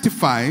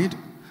sanctified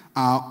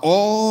are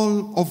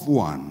all of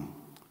one,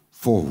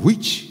 for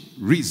which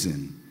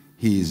reason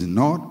he is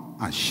not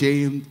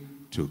ashamed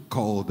to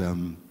call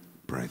them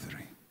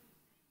brethren.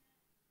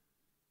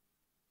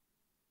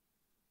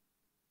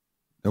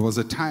 There was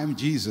a time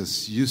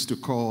Jesus used to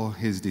call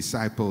his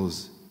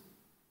disciples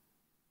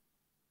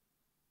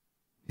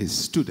his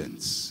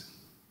students.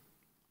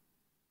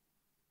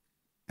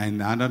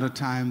 And another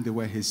time they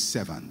were his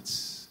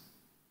servants.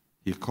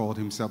 He called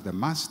himself the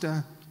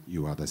master,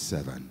 you are the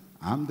servant.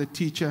 I'm the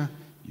teacher,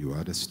 you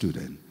are the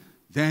student.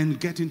 Then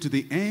getting to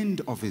the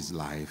end of his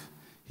life,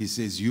 he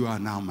says, you are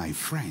now my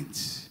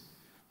friends.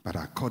 But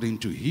according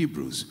to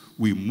Hebrews,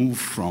 we move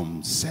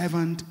from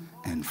servant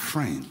and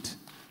friend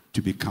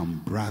to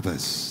become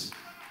brothers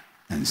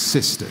and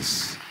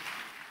sisters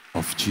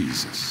of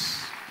Jesus.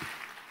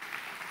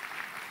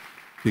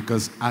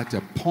 Because at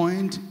a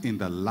point in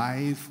the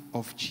life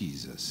of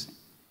Jesus,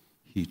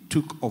 he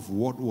took of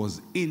what was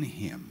in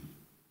him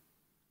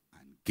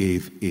and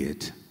gave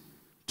it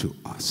to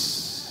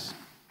us.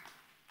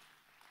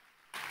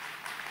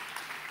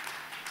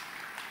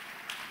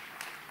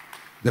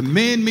 The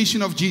main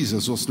mission of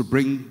Jesus was to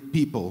bring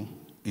people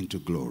into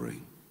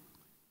glory.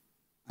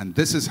 And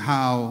this is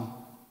how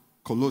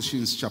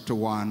Colossians chapter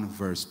 1,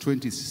 verse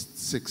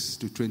 26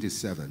 to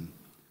 27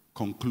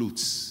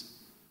 concludes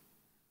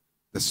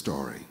the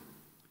story.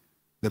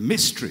 The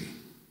mystery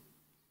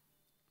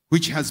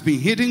which has been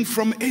hidden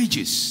from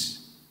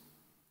ages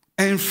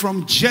and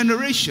from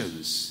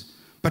generations,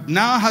 but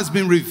now has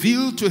been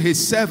revealed to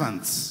his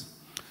servants,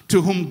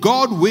 to whom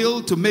God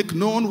willed to make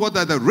known what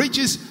are the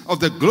riches of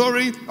the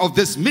glory of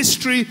this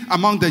mystery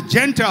among the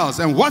Gentiles.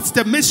 And what's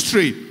the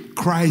mystery?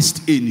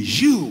 Christ in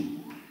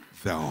you,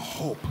 the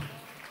hope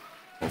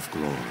of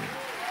glory.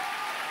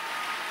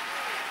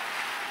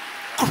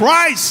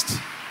 Christ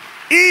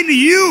in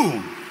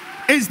you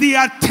is the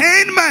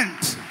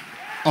attainment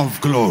of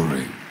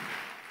glory.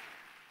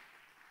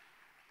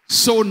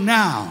 So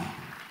now,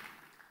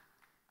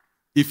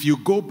 if you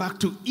go back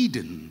to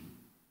Eden,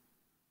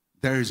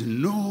 there is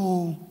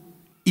no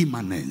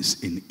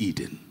immanence in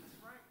Eden.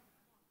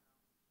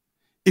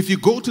 If you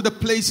go to the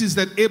places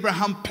that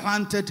Abraham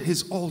planted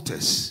his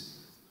altars,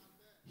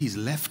 he's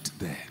left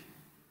there.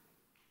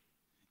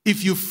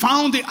 If you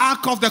found the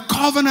Ark of the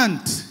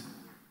Covenant,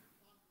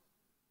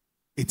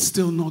 it's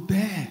still not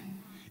there.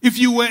 If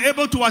you were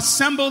able to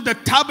assemble the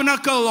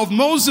tabernacle of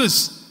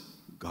Moses,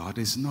 God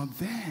is not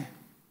there.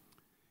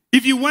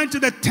 If you went to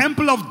the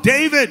temple of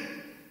David,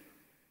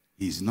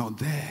 he's not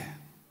there.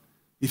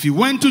 If you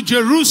went to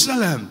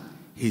Jerusalem,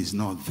 he's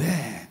not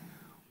there.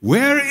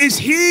 Where is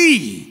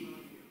he?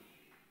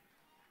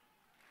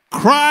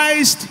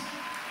 Christ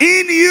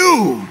in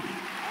you.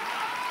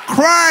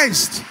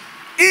 Christ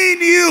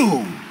in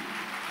you.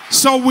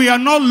 So we are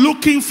not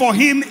looking for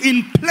him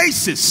in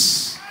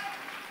places.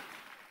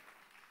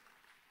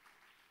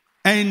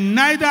 And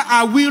neither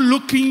are we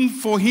looking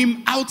for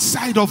him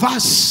outside of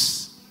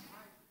us.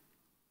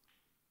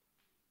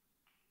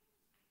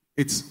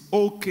 It's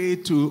okay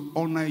to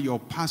honor your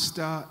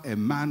pastor, a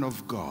man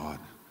of God,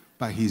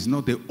 but he's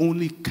not the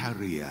only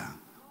carrier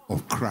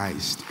of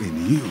Christ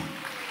in you.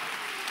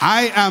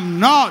 I am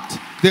not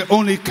the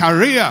only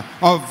carrier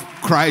of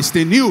Christ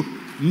in you.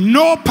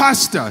 No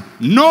pastor,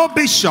 no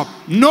bishop,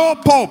 no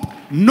pope,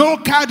 no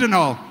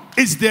cardinal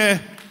is the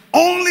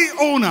only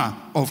owner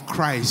of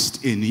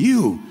Christ in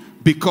you,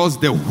 because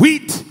the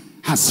wheat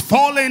has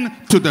fallen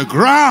to the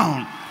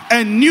ground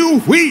and new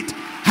wheat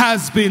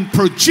has been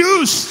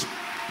produced.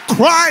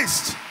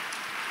 Christ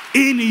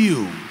in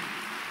you,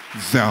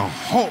 the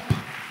hope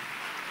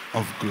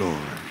of glory.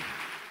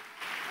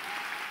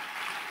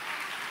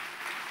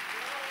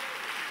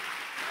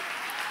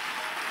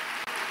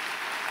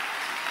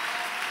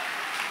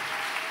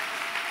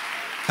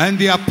 And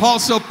the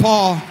Apostle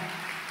Paul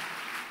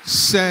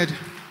said,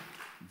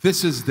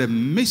 this is the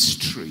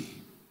mystery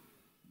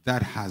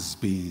that has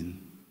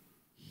been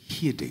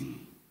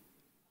hidden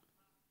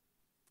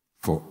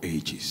for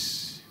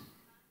ages.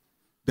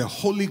 The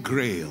Holy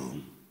Grail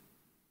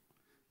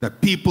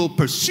that people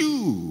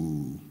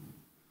pursue.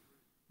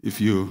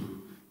 If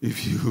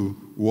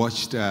you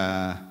watched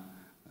Da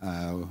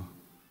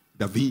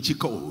Vinci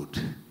Code,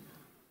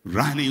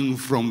 running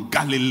from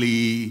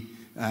Galilee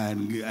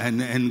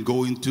and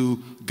going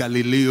to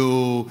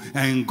Galileo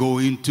and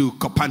going to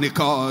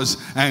Copernicus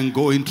and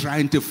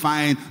trying to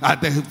find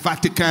at the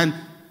Vatican.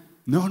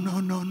 No, no,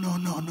 no, no,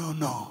 no, no,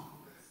 no.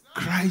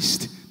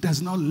 Christ does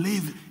not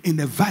live in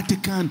the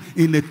Vatican,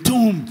 in a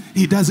tomb.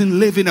 He doesn't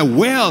live in a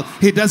well.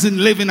 He doesn't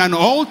live in an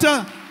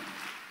altar.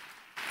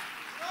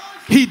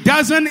 He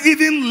doesn't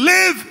even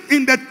live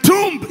in the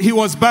tomb he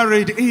was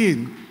buried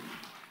in.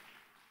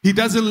 He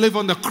doesn't live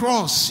on the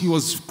cross he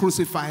was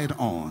crucified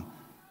on.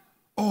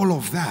 All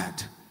of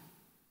that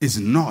is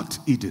not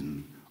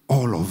Eden.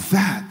 All of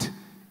that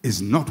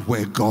is not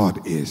where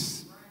God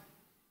is.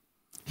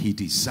 He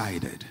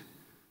decided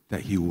that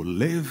he will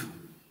live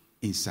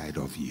inside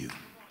of you.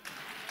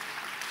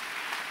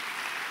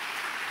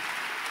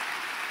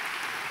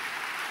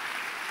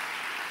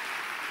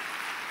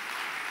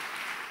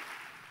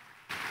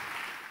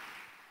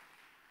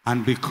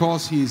 And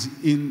because he is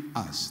in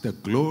us, the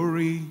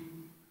glory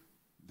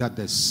that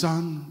the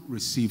Son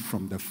received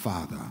from the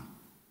Father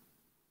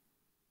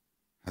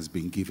has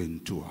been given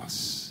to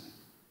us.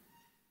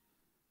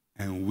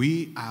 And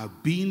we are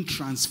being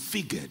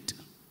transfigured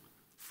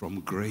from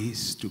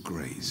grace to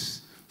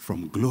grace,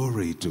 from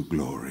glory to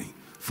glory,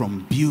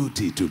 from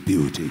beauty to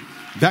beauty.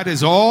 That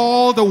is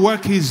all the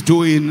work he's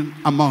doing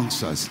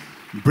amongst us,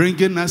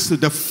 bringing us to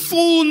the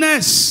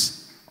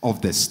fullness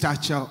of the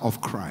stature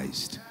of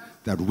Christ,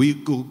 that we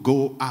could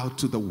go out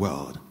to the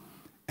world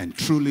and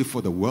truly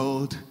for the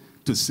world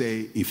to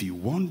say, if you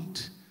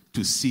want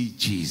to see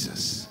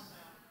Jesus,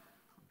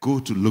 go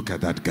to look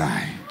at that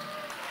guy.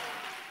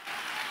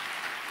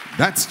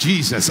 That's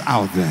Jesus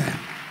out there.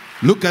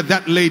 Look at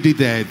that lady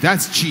there.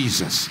 That's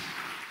Jesus.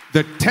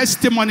 The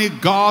testimony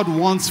God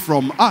wants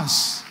from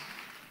us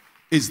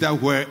is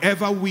that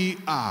wherever we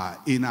are,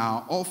 in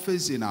our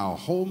office, in our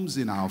homes,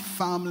 in our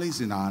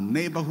families, in our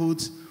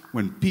neighborhoods,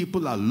 when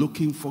people are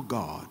looking for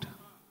God,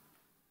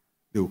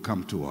 they will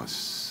come to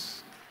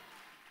us.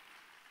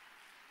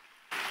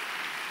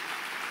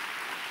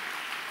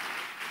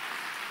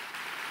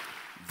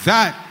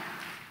 That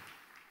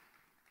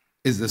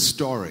is the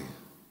story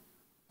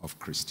of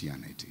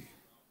Christianity.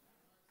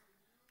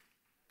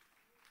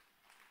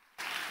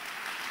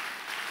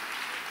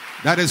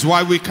 That is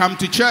why we come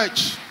to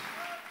church.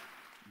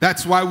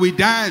 That's why we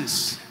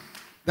dance.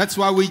 That's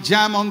why we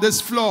jam on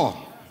this floor.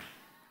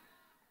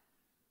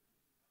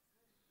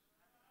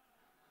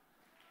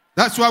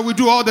 That's why we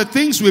do all the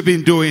things we've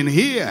been doing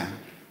here.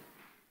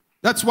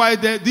 That's why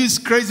these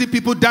crazy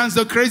people dance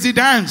the crazy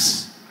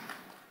dance.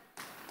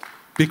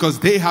 Because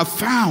they have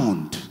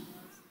found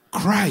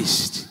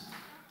Christ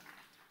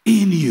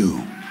in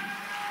you.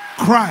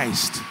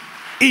 Christ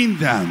in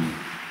them.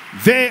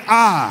 They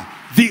are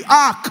the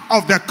Ark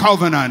of the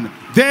Covenant.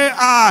 They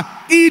are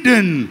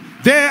Eden.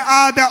 They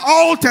are the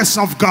altars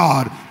of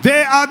God.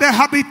 They are the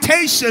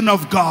habitation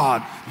of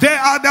God. They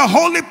are the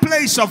holy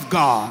place of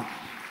God.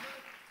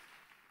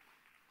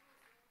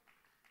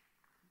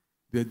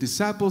 The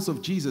disciples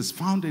of Jesus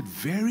found it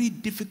very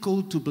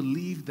difficult to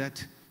believe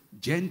that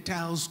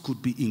Gentiles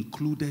could be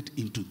included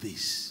into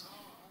this.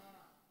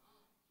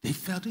 They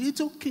felt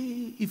it's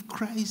okay if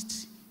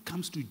Christ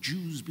comes to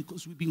Jews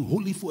because we've been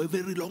holy for a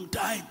very long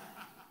time.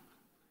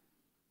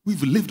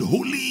 We've lived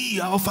holy,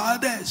 our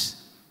fathers.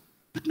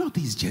 But not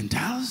these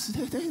Gentiles.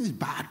 They're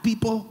bad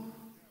people.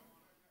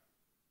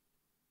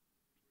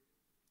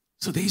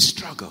 So they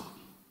struggle.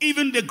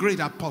 Even the great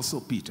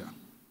apostle Peter.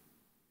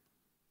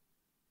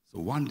 So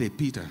one day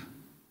Peter,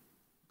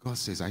 God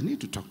says, I need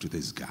to talk to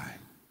this guy.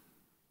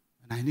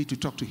 And I need to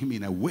talk to him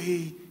in a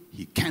way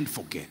he can't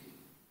forget.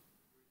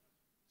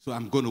 So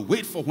I'm going to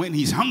wait for when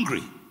he's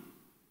hungry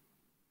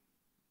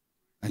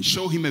and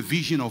show him a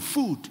vision of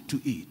food to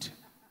eat.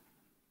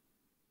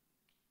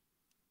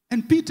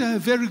 And Peter, a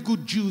very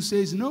good Jew,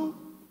 says, no,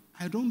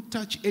 I don't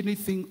touch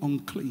anything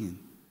unclean.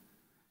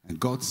 And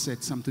God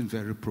said something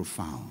very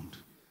profound.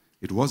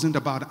 It wasn't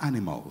about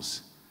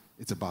animals.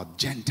 It's about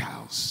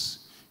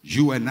Gentiles.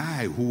 You and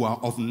I who are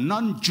of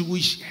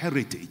non-Jewish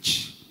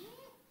heritage.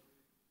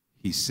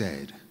 He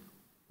said,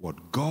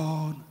 what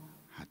God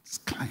has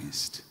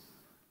cleansed,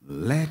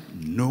 let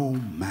no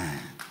man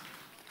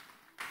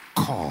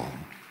call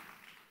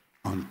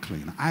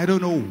unclean. I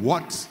don't know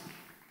what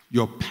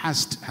your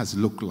past has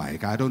looked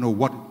like. I don't know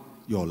what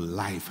your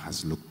life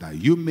has looked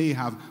like. You may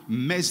have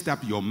messed up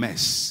your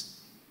mess.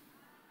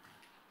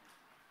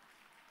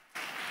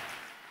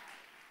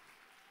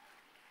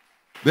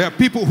 There are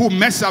people who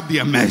mess up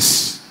their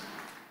mess.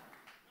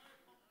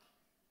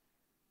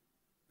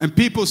 And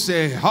people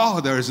say, oh,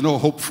 there is no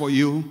hope for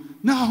you.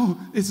 No,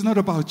 it's not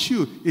about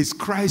you. It's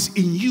Christ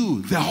in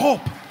you. The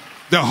hope.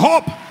 The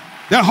hope.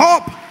 The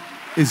hope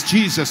is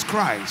Jesus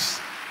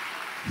Christ.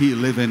 He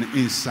living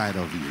inside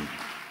of you.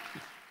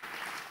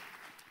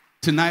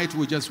 Tonight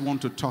we just want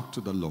to talk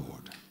to the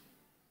Lord.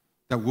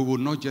 That we will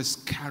not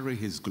just carry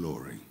his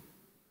glory,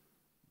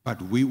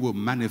 but we will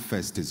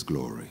manifest his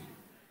glory.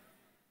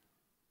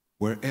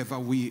 Wherever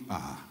we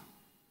are,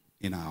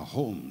 in our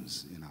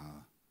homes,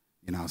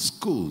 in our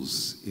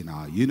schools, in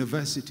our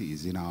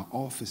universities, in our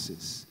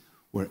offices,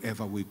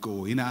 wherever we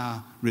go, in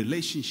our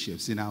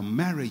relationships, in our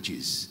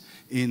marriages,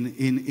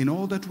 in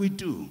all that we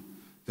do,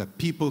 that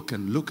people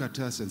can look at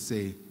us and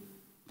say,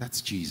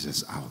 that's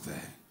Jesus out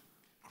there.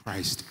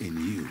 Christ in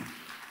you,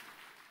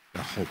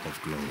 the hope of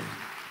glory.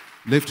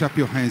 Lift up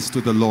your hands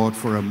to the Lord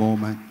for a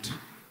moment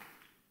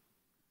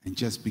and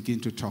just begin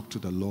to talk to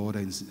the Lord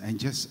and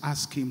just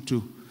ask him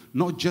to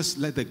not just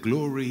let the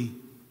glory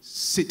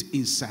sit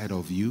inside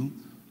of you,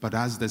 but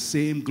as the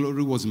same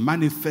glory was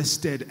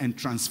manifested and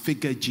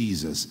transfigured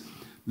Jesus,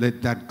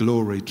 let that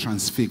glory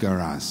transfigure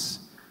us,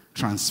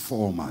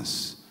 transform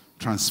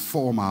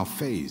our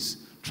face,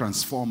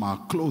 transform our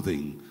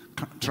clothing,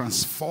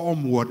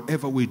 transform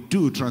whatever we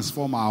do,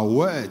 transform our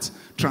words,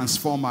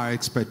 transform our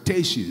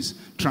expectations,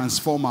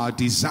 transform our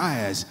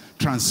desires,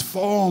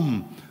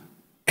 transform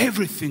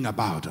everything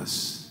about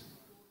us.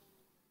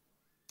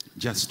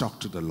 Just talk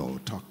to the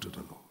Lord, talk to the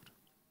Lord.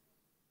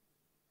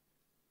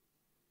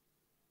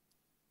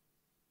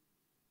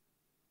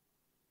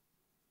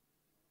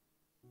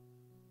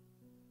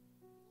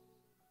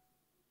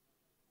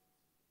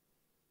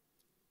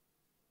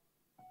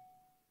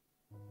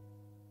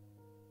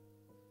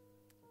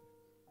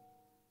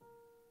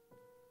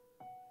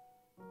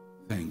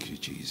 Thank you,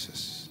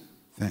 Jesus.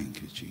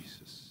 Thank you,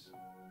 Jesus.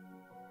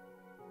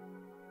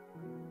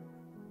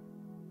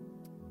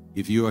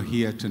 If you are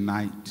here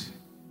tonight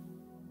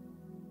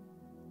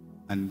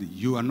and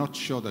you are not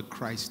sure that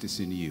Christ is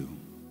in you,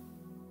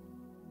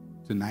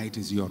 tonight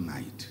is your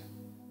night.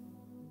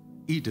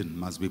 Eden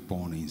must be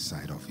born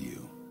inside of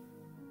you.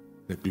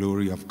 The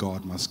glory of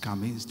God must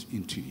come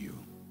into you.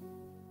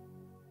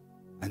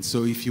 And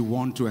so if you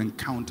want to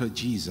encounter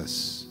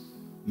Jesus,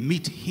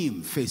 meet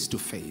him face to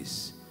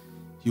face.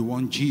 You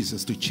want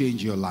Jesus to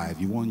change your life.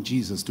 You want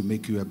Jesus to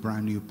make you a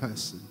brand new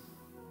person.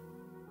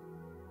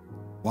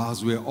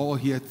 Whilst we're all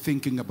here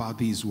thinking about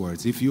these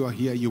words, if you are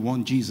here, you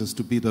want Jesus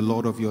to be the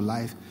Lord of your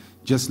life,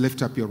 just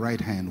lift up your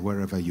right hand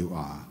wherever you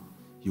are.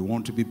 You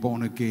want to be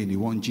born again. You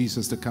want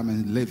Jesus to come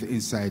and live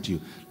inside you.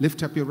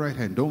 Lift up your right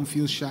hand. Don't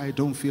feel shy.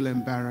 Don't feel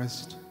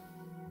embarrassed.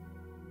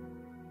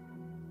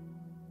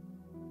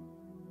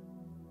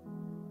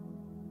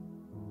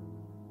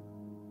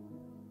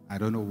 I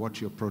don't know what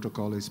your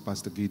protocol is,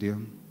 Pastor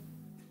Gideon.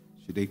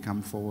 Should they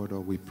come forward or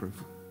we pray?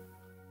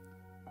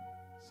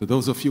 So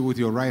those of you with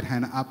your right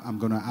hand up, I'm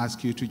going to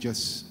ask you to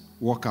just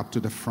walk up to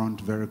the front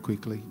very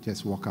quickly.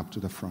 Just walk up to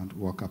the front.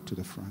 Walk up to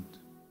the front.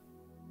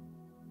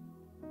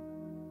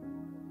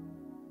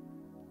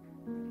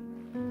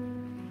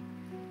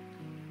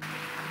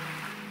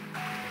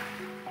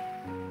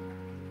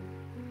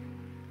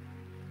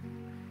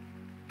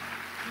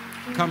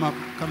 Come up,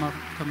 come up,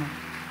 come up.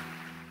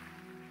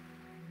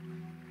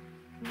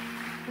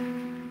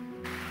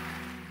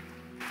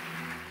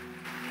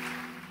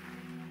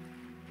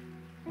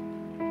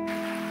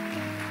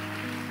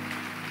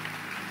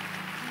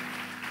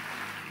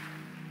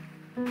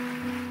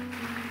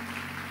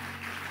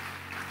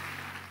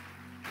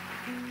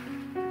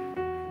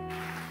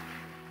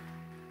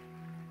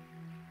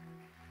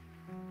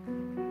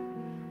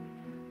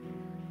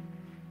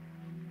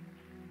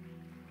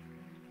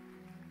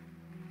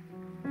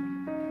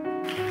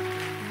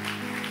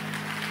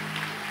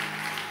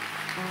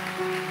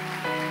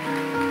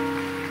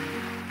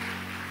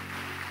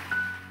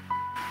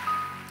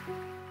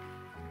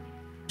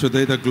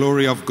 Today, the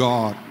glory of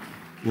God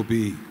will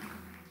be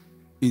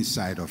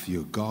inside of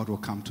you. God will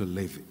come to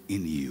live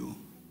in you.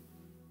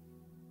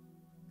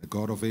 The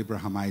God of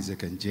Abraham,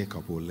 Isaac, and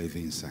Jacob will live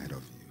inside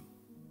of you.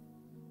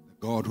 The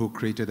God who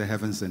created the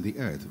heavens and the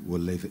earth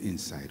will live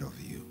inside of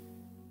you.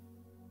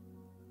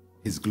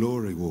 His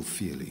glory will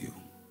fill you.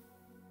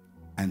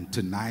 And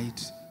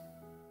tonight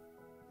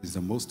is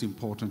the most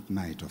important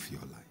night of your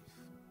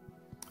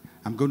life.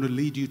 I'm going to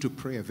lead you to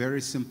pray a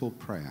very simple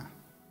prayer.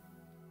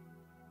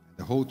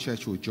 The whole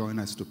church will join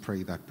us to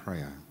pray that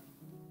prayer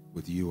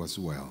with you as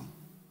well,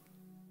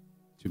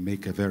 to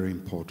make a very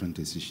important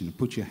decision.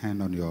 Put your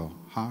hand on your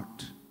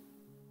heart.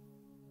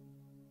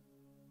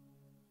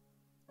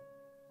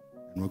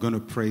 And we're going to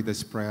pray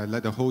this prayer.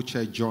 Let the whole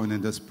church join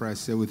in this prayer.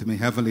 Say with me,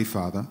 Heavenly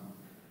Father,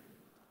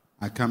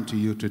 I come to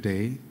you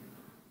today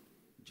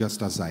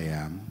just as I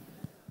am.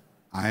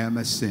 I am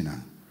a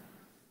sinner.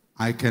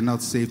 I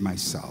cannot save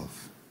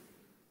myself.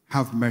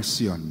 Have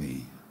mercy on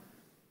me.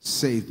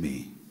 Save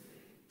me.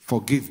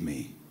 Forgive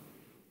me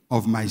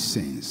of my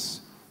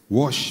sins.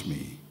 Wash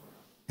me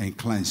and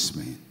cleanse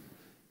me.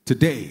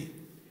 Today,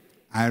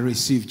 I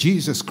receive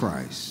Jesus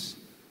Christ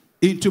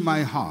into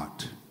my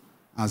heart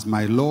as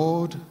my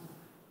Lord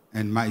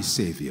and my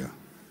Savior.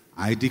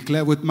 I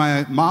declare with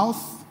my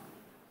mouth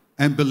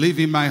and believe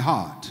in my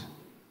heart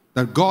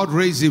that God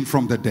raised him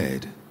from the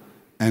dead.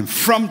 And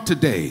from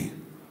today,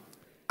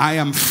 I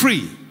am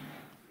free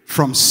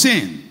from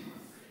sin.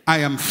 I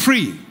am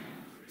free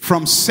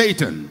from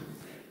Satan.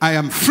 I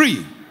am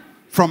free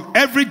from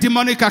every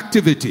demonic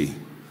activity.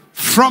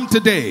 From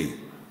today,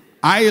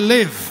 I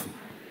live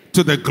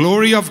to the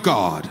glory of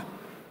God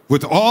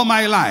with all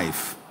my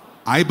life.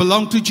 I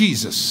belong to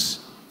Jesus.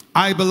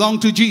 I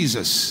belong to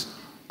Jesus.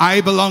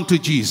 I belong to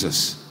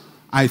Jesus.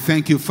 I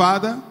thank you,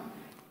 Father,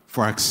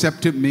 for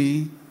accepting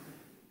me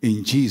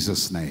in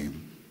Jesus'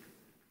 name.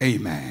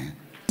 Amen.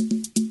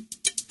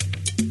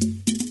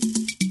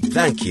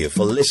 Thank you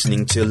for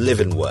listening to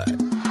Living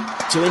Word.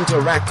 To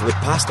interact with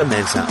Pastor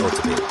Mensa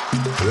Otabil,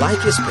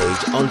 like his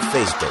page on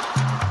Facebook.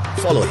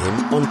 Follow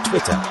him on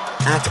Twitter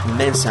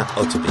 @Mensa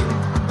Otabil.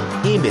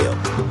 Email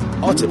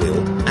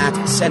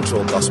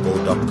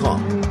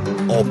otabil@centralgospel.com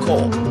or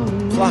call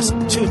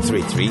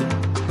 +233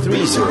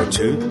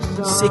 302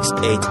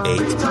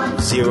 688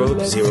 000.